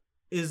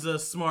is a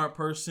smart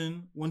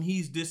person when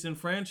he's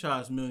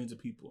disenfranchised millions of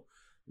people.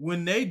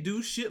 When they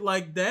do shit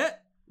like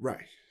that,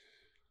 right.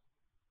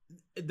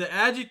 the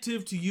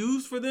adjective to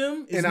use for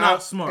them is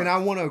not smart. And I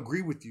want to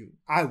agree with you.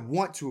 I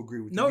want to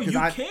agree with you. No, you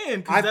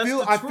can.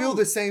 I feel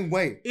the same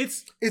way.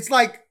 It's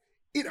like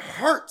it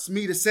hurts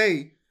me to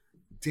say,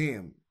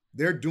 damn,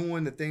 they're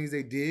doing the things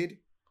they did,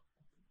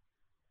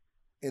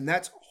 and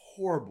that's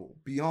horrible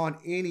beyond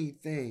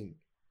anything.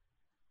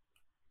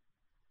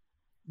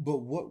 But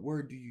what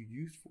word do you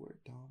use for it,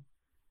 Tom?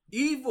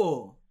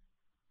 Evil.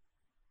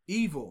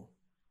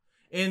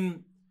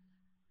 And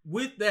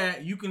with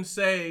that, you can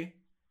say,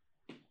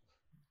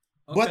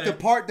 okay, but the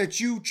part that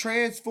you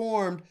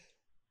transformed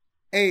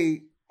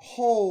a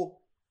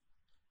whole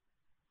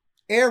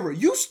era,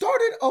 you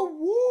started a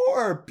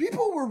war.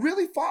 People were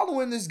really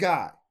following this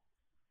guy.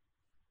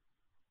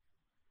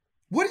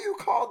 What do you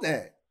call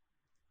that?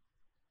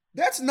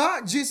 That's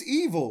not just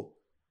evil.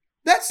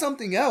 That's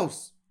something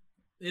else.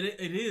 It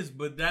is,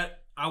 but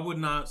that I would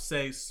not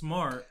say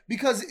smart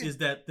because is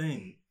that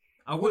thing.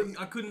 I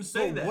couldn't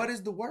say that. What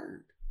is the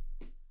word?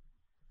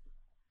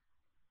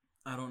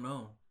 I don't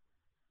know.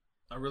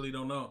 I really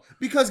don't know.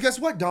 Because guess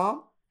what,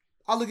 Dom?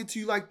 I look at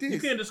you like this. You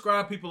can't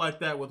describe people like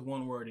that with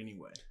one word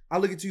anyway. I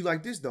look at you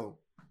like this though.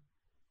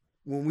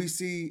 When we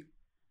see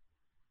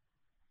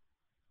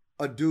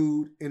a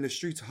dude in the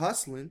streets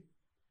hustling,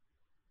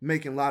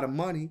 making a lot of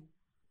money,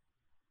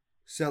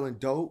 selling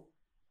dope,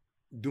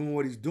 doing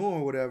what he's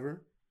doing,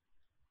 whatever,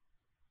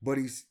 but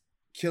he's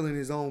killing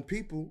his own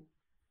people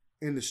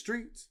in the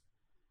streets,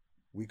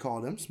 we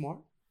call them smart.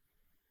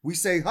 We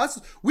say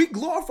hustle. We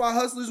glorify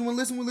hustlers when we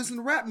listen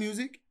to rap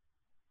music,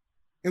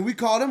 and we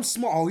call them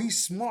smart. Oh,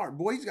 he's smart,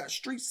 boy. He's got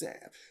street salve.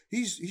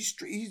 He's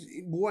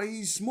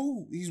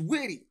smooth. He's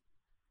witty,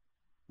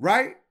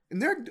 right? And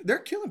they're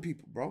killing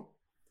people, bro.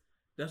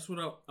 That's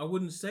what I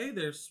wouldn't say.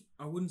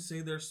 I wouldn't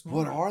say they're smart.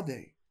 What are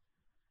they?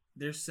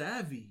 They're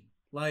savvy.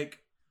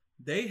 Like,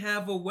 they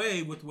have a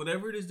way with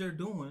whatever it is they're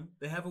doing.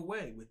 They have a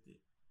way with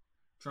it.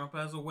 Trump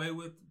has a way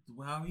with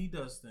how he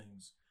does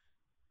things.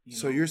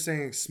 So you're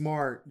saying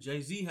smart.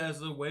 Jay-Z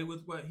has a way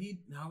with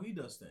how he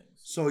does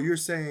things. So you're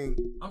saying.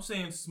 I'm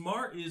saying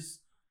smart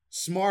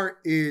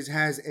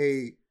has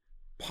a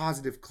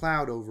positive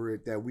cloud over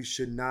it that we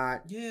should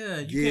not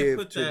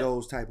give to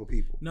those type of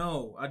people.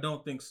 No, I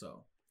don't think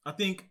so. I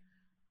think.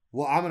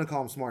 Well, I'm gonna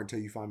call him smart until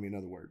you find me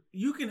another word.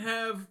 You can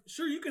have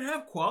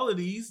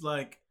qualities,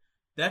 like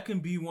that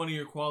can be one of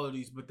your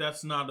qualities, but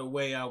that's not the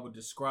way I would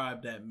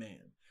describe that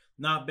man.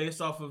 Not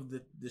based off of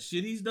the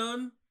shit he's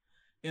done,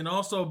 and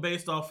also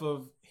based off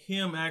of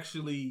him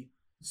actually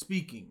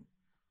speaking.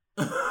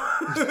 You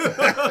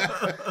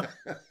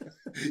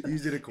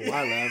did a Kawhi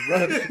laugh,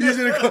 bro. You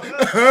did a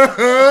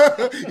Kawhi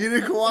laugh. You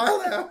did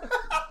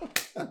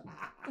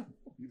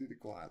a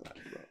Kawhi laugh,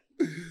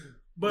 bro.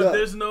 But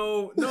there's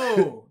no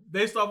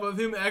based off of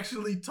him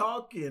actually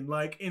talking,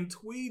 like, and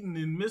tweeting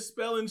and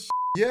misspelling shit.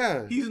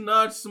 Yeah. He's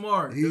not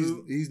smart,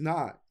 dude. He's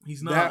not.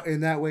 He's not.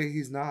 In that way,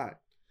 he's not.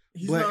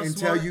 He's but not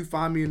until smart. you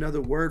find me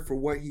another word for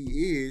what he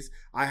is,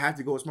 I have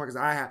to go with smart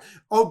because I have.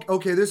 Oh,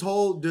 okay. This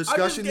whole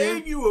discussion. I just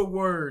gave you a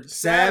word.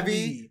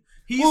 Savvy.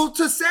 Well,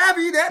 to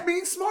savvy, that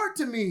means smart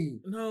to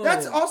me. No.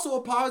 That's also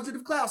a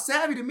positive cloud.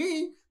 Savvy to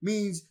me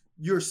means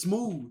you're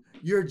smooth,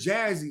 you're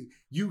jazzy,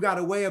 you got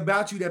a way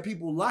about you that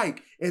people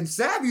like. And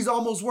savvy's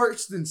almost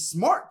worse than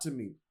smart to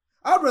me.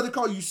 I'd rather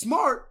call you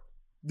smart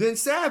than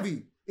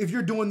savvy if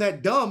you're doing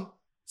that dumb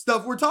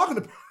stuff we're talking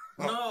about.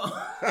 No.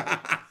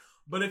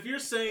 But if you're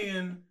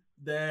saying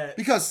that.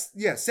 Because,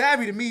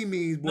 savvy to me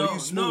means, boy, you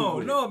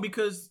smooth. No,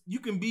 because you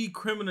can be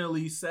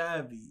criminally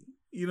savvy.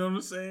 You know what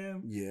I'm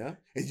saying? Yeah.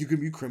 And you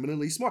can be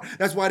criminally smart.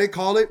 That's why they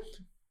call it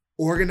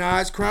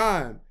organized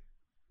crime.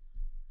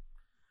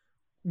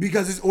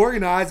 Because it's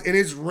organized and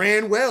it's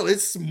ran well.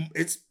 It's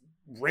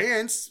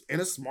ran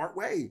in a smart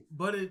way.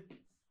 But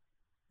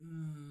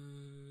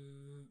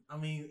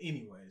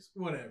anyways,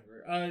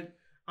 whatever.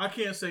 I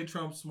can't say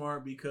Trump's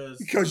smart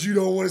because you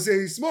don't want to say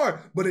he's smart.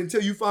 But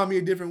until you find me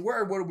a different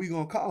word, what are we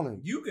going to call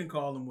him? You can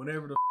call him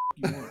whatever the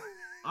you want.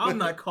 I'm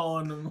not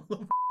calling him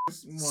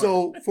smart.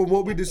 So from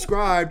what we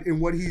described and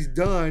what he's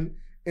done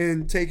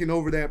and taking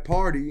over that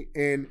party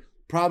and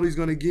probably is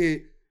going to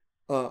get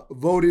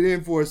voted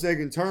in for a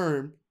second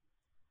term,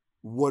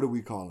 what do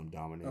we call him,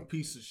 Dominic? A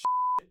piece of shit.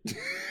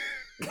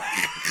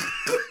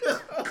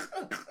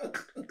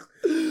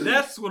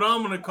 That's what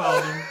I'm going to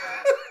call him.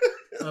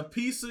 A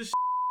piece of shit.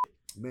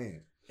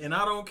 Man. And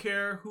I don't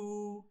care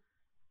who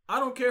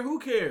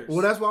cares.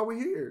 Well, that's why we're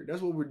here.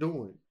 That's what we're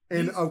doing.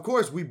 And of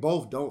course, we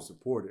both don't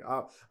support it.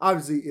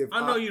 Obviously, if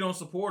I know you don't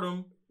support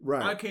him,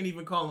 right? I can't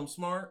even call him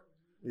smart.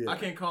 Yeah. I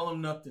can't call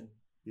him nothing.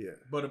 Yeah.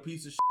 But a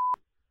piece of shit.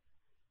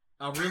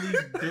 I really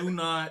do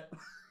not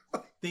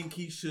think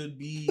he should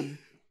be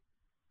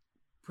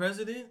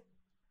president.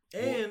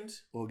 And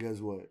well, guess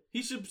what?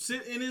 He should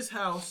sit in his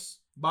house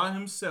by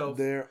himself.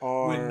 There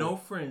are with no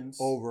friends.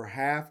 Over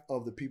half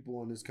of the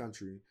people in this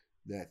country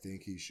that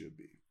think he should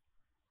be.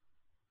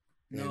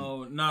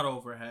 No, not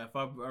over half.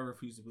 I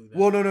refuse to believe that.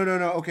 Well,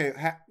 no. Okay,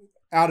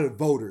 out of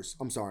voters.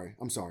 I'm sorry.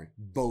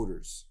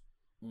 Voters.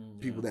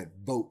 People that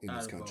vote in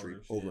this country,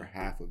 over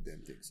half of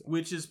them think so.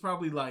 Which is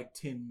probably like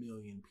 10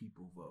 million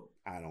people vote.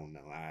 I don't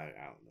know. I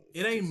don't know.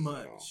 It ain't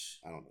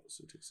much. I don't know the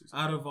statistics.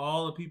 Out of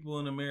all the people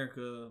in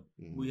America,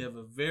 we have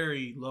a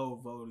very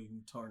low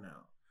voting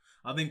turnout.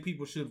 I think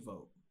people should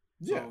vote.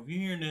 So if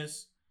you're hearing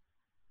this,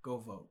 go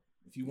vote.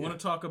 If you want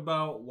to talk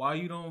about why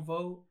you don't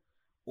vote,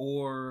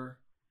 or,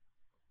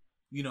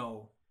 you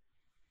know,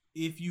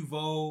 if you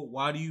vote,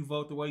 why do you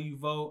vote the way you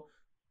vote?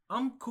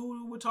 I'm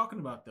cool with talking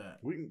about that.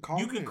 We can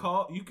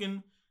call. You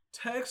can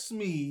text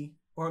me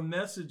or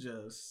message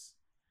us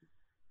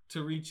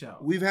to reach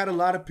out. We've had a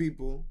lot of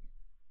people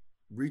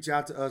reach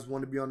out to us,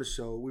 want to be on the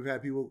show. We've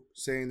had people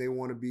saying they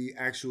want to be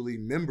actually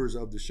members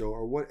of the show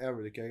or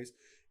whatever the case.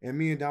 And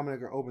me and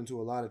Dominic are open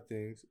to a lot of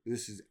things.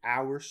 This is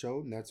our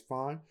show, and that's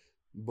fine.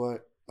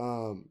 But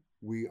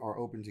we are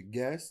open to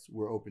guests.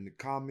 We're open to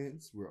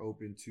comments. We're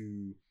open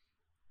to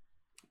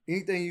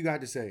anything you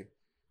got to say.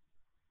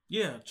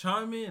 Yeah,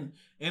 chime in.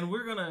 And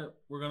we're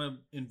gonna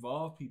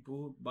involve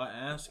people by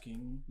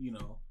asking, you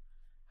know,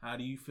 how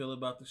do you feel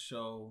about the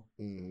show?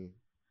 Mm-hmm.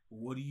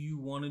 What do you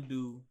want to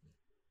do?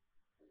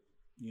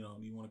 You know,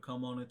 do you want to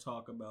come on and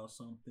talk about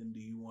something? Do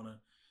you want to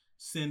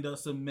send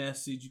us a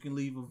message? You can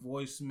leave a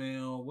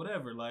voicemail,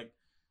 whatever. Like,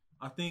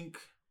 I think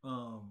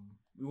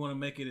we want to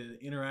make it an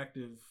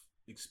interactive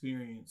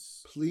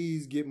experience.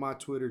 Please get my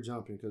Twitter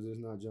jumping, because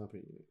it's not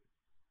jumping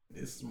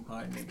yet. It's some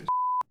high nigga.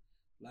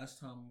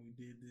 Last time we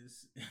did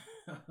this,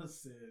 I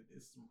said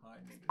it's some high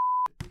nigga.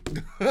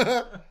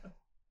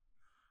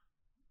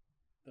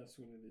 That's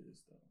what it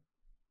is,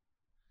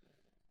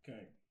 though.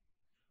 Okay.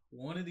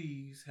 One of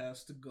these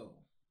has to go.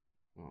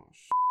 Oh,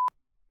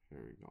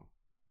 here we go.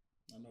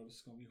 I know this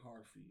is going to be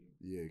hard for you.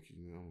 Yeah, because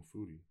you know, I'm a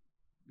foodie.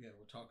 Yeah,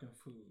 we're talking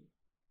food.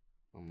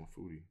 I'm a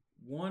foodie.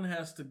 One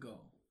has to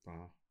go.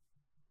 Uh-huh.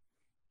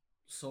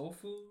 Soul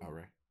food? All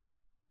right.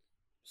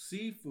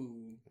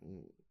 Seafood.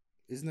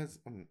 Isn't that...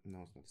 no,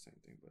 it's not the same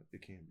thing, but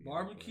it can be.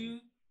 Barbecue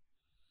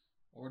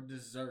or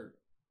dessert?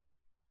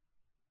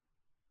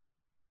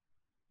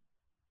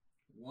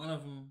 One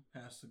of them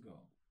has to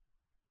go.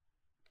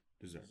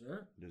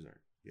 Dessert.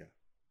 Dessert? Yeah.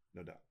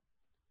 No doubt.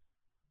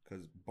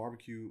 Because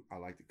barbecue, I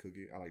like to cook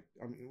it.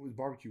 It was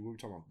barbecue. What were we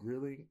talking about?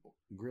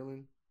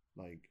 Grilling?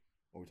 Like,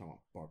 what we're talking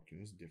about? Barbecue.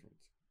 There's a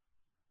difference.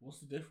 What's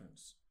the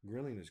difference?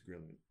 Grilling is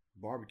grilling.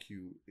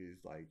 Barbecue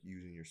is like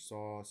using your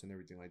sauce and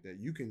everything like that.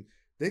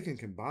 They can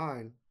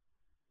combine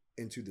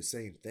into the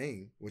same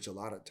thing, which a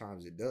lot of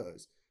times it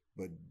does.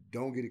 But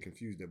don't get it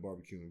confused that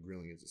barbecue and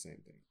grilling is the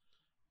same thing.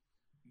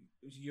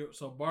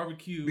 So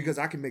barbecue... Because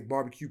I can make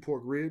barbecue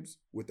pork ribs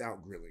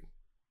without grilling.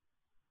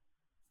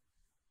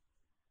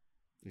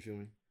 You feel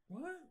me?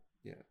 What?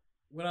 Yeah.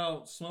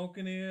 Without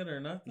smoking it or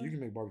nothing? You can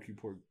make barbecue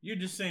pork. You're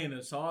just saying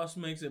the sauce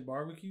makes it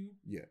barbecue?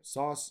 Yeah.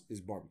 Sauce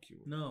is barbecue.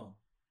 No.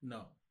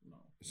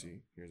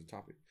 See, here's the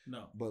topic.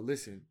 No. But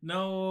listen.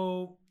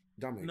 No.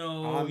 Dominic.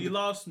 You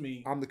lost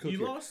me. I'm the cook.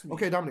 You lost me.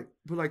 Okay, Dominic,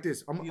 put it like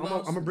this. I'm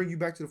going to bring you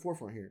back to the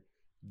forefront here.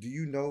 Do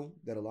you know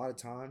that a lot of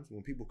times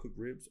when people cook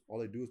ribs, all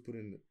they do is put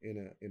it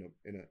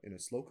in a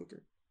slow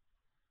cooker?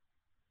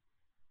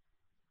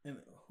 And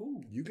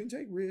who? You can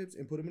take ribs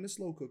and put them in a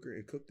slow cooker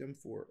and cook them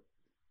for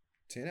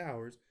 10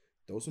 hours.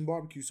 Throw some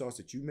barbecue sauce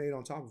that you made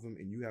on top of them,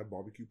 and you have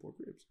barbecue pork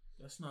ribs.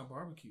 That's not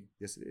barbecue.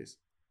 Yes, it is.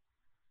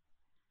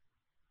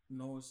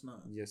 No, it's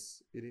not.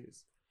 Yes, it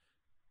is.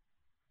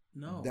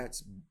 No.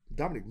 That's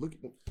Dominic. Look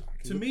at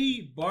to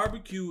me,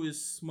 barbecue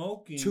is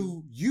smoking.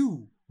 To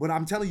you, but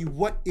I'm telling you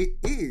what it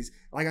is.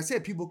 Like I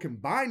said, people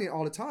combine it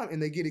all the time,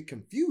 and they get it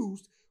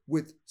confused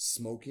with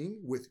smoking,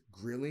 with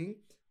grilling,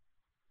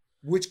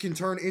 which can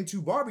turn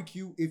into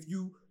barbecue if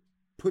you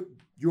put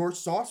your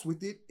sauce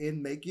with it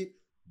and make it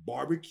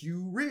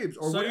barbecue ribs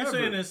or whatever. So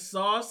you're saying the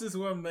sauce is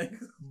what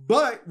makes...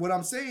 But what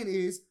I'm saying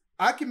is,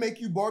 I can make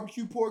you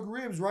barbecue pork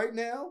ribs right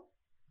now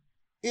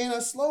in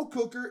a slow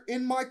cooker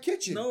in my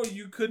kitchen. No,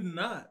 you could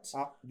not.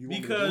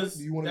 Because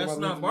that's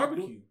not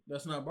barbecue.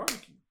 That's not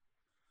barbecue.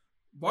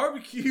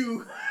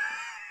 Barbecue...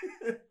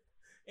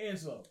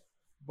 Ansel,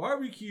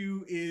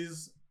 barbecue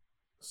is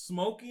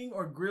smoking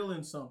or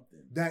grilling something.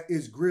 That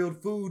is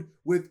grilled food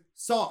with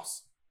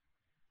sauce.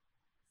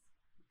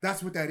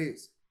 That's what that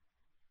is.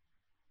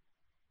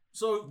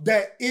 So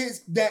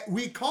that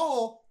we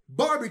call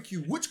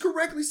barbecue, which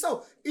correctly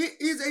so. It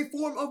is a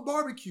form of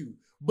barbecue.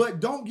 But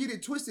don't get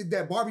it twisted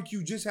that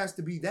barbecue just has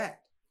to be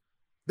that.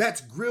 That's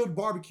grilled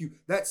barbecue.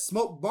 That's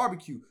smoked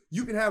barbecue.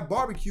 You can have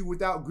barbecue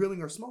without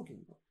grilling or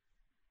smoking.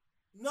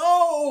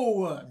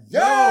 No!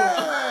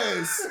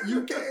 Yes!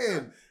 You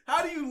can.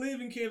 How do you live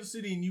in Kansas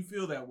City and you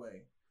feel that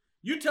way?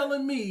 You're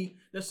telling me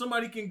that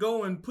somebody can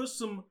go and put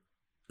some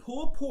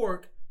pulled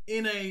pork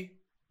in a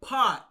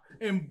pot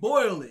and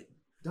boil it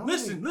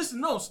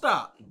Listen, no,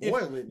 stop.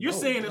 Boiling. You're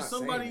saying if I'm not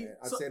somebody, saying that.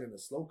 I said in a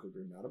slow cooker,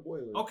 not a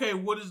boiler. okay,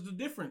 what is the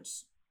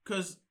difference?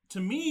 Because to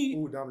me,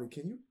 ooh, Dominic,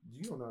 you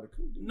don't know how to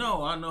cook? Do you?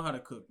 No, I know how to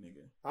cook,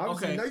 nigga.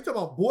 Obviously, okay, now you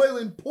talking about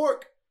boiling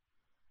pork.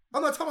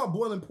 I'm not talking about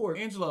boiling pork.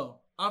 Angelo,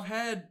 I've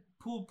had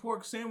pulled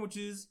pork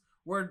sandwiches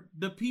where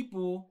the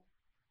people.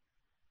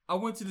 I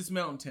went to this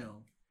mountain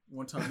town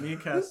one time. Me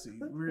and Cassie,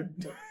 we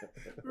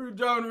were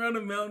driving around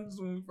the mountains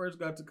when we first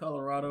got to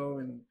Colorado,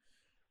 and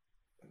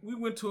we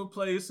went to a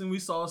place and we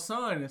saw a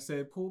sign that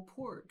said pulled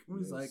pork. And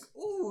we was like,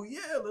 "Oh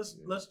yeah,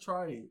 let's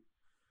try it."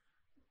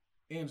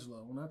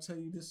 Angelo, when I tell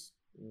you this,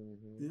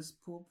 this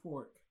pulled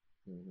pork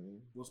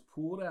was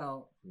pulled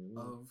out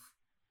of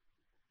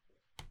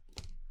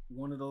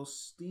one of those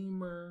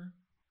steamer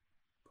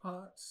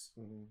pots,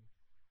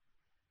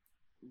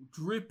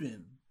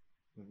 dripping,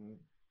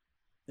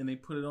 and they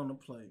put it on the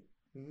plate.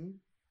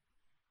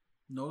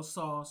 No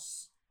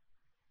sauce,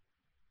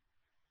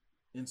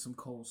 and some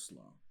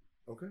coleslaw.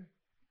 Okay.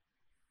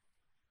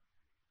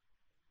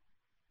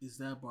 Is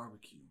that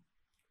barbecue?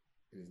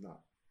 It is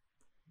not.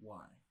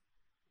 Why?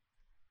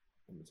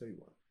 I'm gonna tell you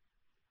why.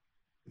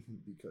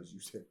 Because you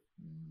said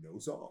no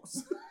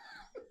sauce.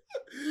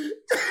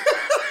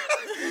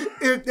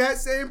 If that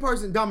same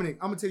person, Dominic,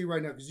 I'm gonna tell you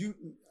right now, because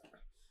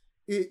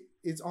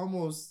it's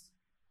almost,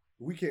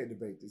 we can't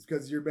debate this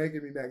because you're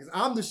making me mad. Because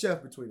I'm the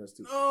chef between us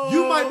two. Oh.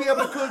 You might be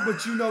able to cook,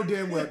 but you know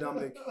damn well,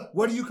 Dominic,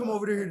 what do you come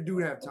over here to do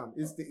at halftime?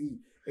 It's to eat,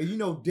 and you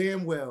know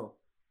damn well,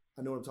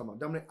 I know what I'm talking about,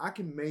 Dominic. I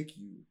can make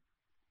you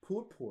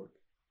pulled pork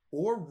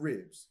or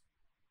ribs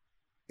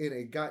in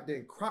a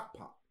goddamn crock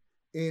pot,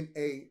 in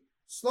a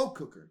slow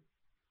cooker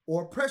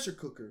or pressure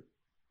cooker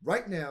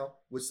right now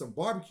with some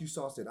barbecue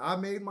sauce that I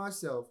made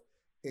myself,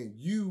 and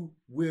you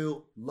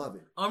will love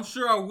it. I'm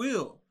sure I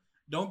will.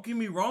 Don't get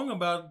me wrong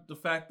about the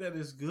fact that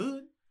it's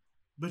good,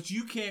 but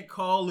you can't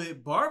call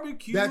it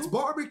barbecue. That's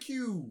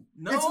barbecue.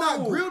 No. It's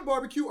not grilled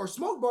barbecue or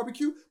smoked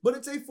barbecue, but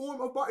it's a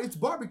form of it's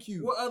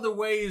barbecue. What other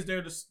way is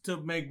there to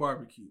make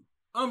barbecue?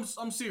 I'm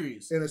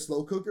serious. In a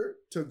slow cooker,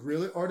 to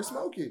grill it or to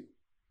smoke it.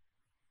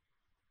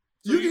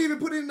 So you can even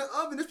put it in the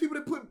oven. There's people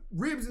that put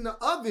ribs in the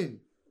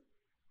oven.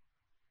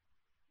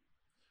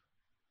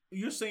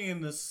 You're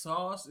saying the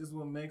sauce is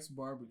what makes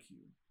barbecue.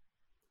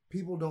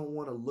 People don't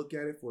want to look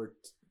at it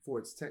for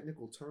its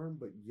technical term,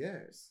 but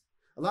yes.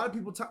 A lot of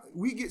people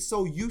we get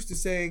so used to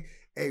saying,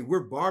 hey,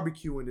 we're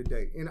barbecuing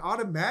today. And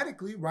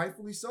automatically,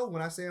 rightfully so,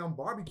 when I say I'm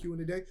barbecuing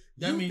today,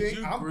 that means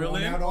think I'm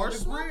grilling out on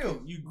the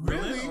grill. You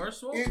grilling really, or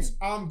smoking? It's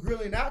I'm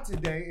grilling out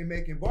today and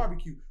making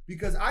barbecue.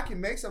 Because I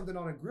can make something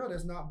on a grill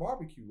that's not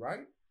barbecue,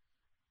 right?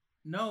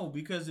 No,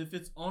 because if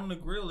it's on the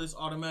grill, it's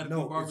automatically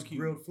barbecue. It's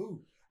grilled food.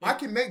 I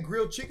can make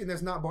grilled chicken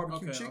that's not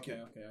barbecue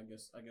chicken. Okay.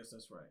 I guess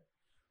that's right.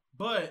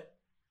 But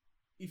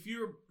if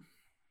you're,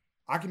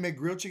 I can make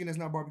grilled chicken that's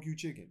not barbecue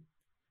chicken,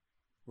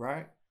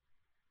 right?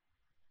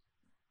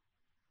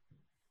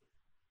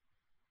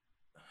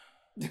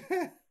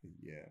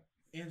 Yeah.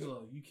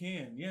 Angelo, you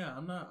can. Yeah,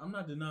 I'm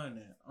not denying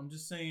that. I'm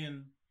just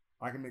saying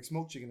I can make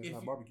smoked chicken that's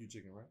not barbecue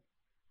chicken, right?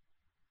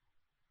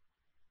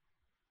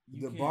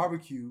 The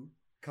barbecue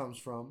comes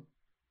from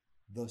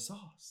the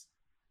sauce.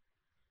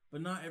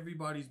 But not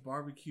everybody's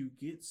barbecue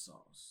gets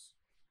sauce.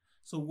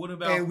 So what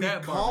about and we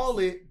that call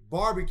it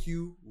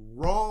barbecue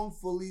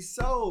wrongfully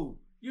so.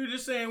 You're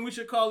just saying we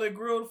should call it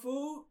grilled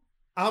food?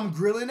 I'm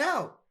grilling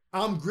out.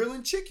 I'm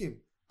grilling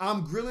chicken.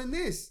 I'm grilling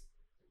this.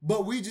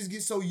 But we just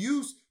get so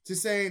used to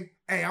saying,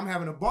 hey, I'm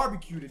having a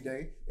barbecue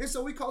today. And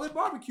so we call it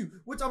barbecue.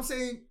 Which I'm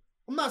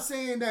not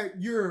saying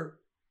that you're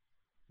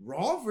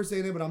wrong for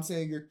saying it, but I'm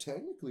saying you're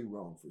technically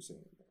wrong for saying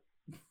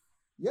that.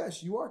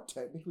 Yes, you are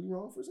technically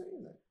wrong for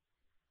saying that.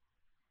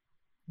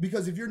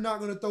 Because if you're not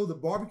going to throw the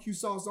barbecue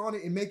sauce on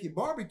it and make it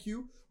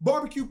barbecue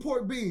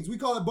pork beans. We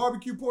call it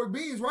barbecue pork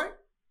beans, right?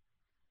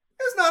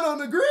 It's not on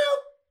the grill.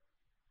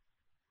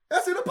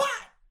 That's in a pot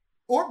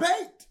or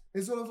baked.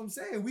 That's what I'm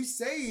saying. We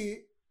say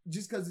it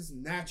just because it's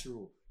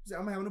natural. Say,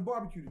 I'm having a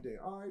barbecue today.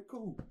 All right,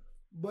 cool.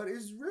 But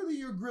it's really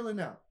you're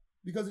grilling out.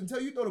 Because until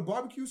you throw the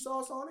barbecue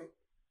sauce on it,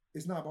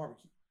 it's not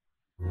barbecue.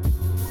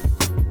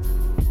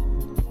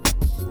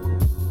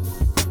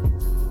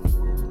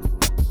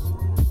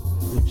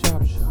 The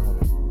Chop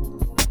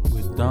Shop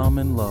with Dom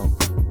and Low.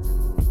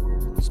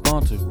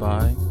 Sponsored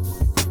by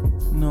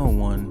no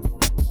one.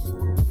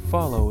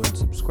 Follow and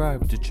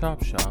subscribe to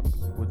Chop Shop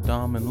with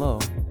Dom and Low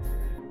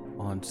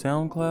on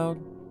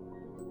SoundCloud,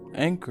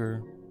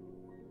 Anchor,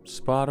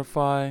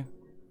 Spotify,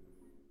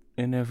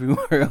 and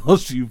everywhere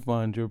else you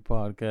find your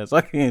podcast.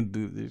 I can't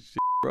do this shit,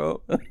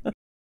 bro.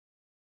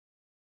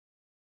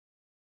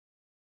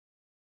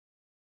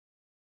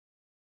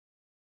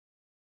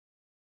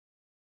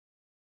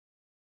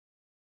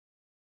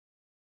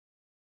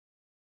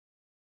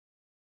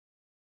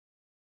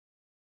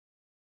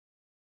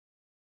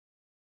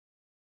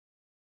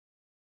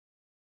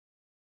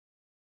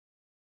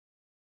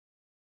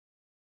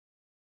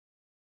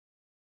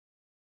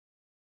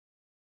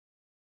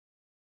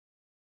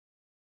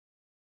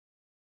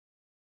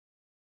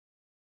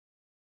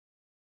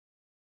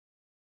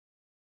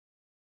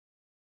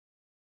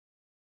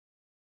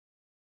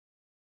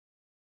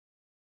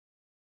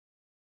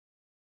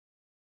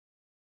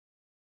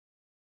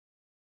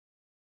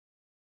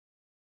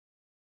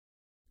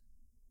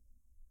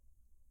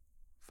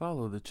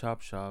 Follow the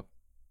Chop Shop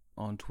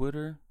on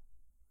Twitter,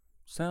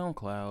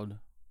 SoundCloud,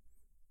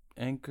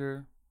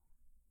 Anchor,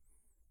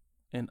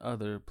 and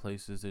other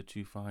places that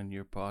you find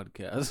your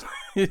podcast.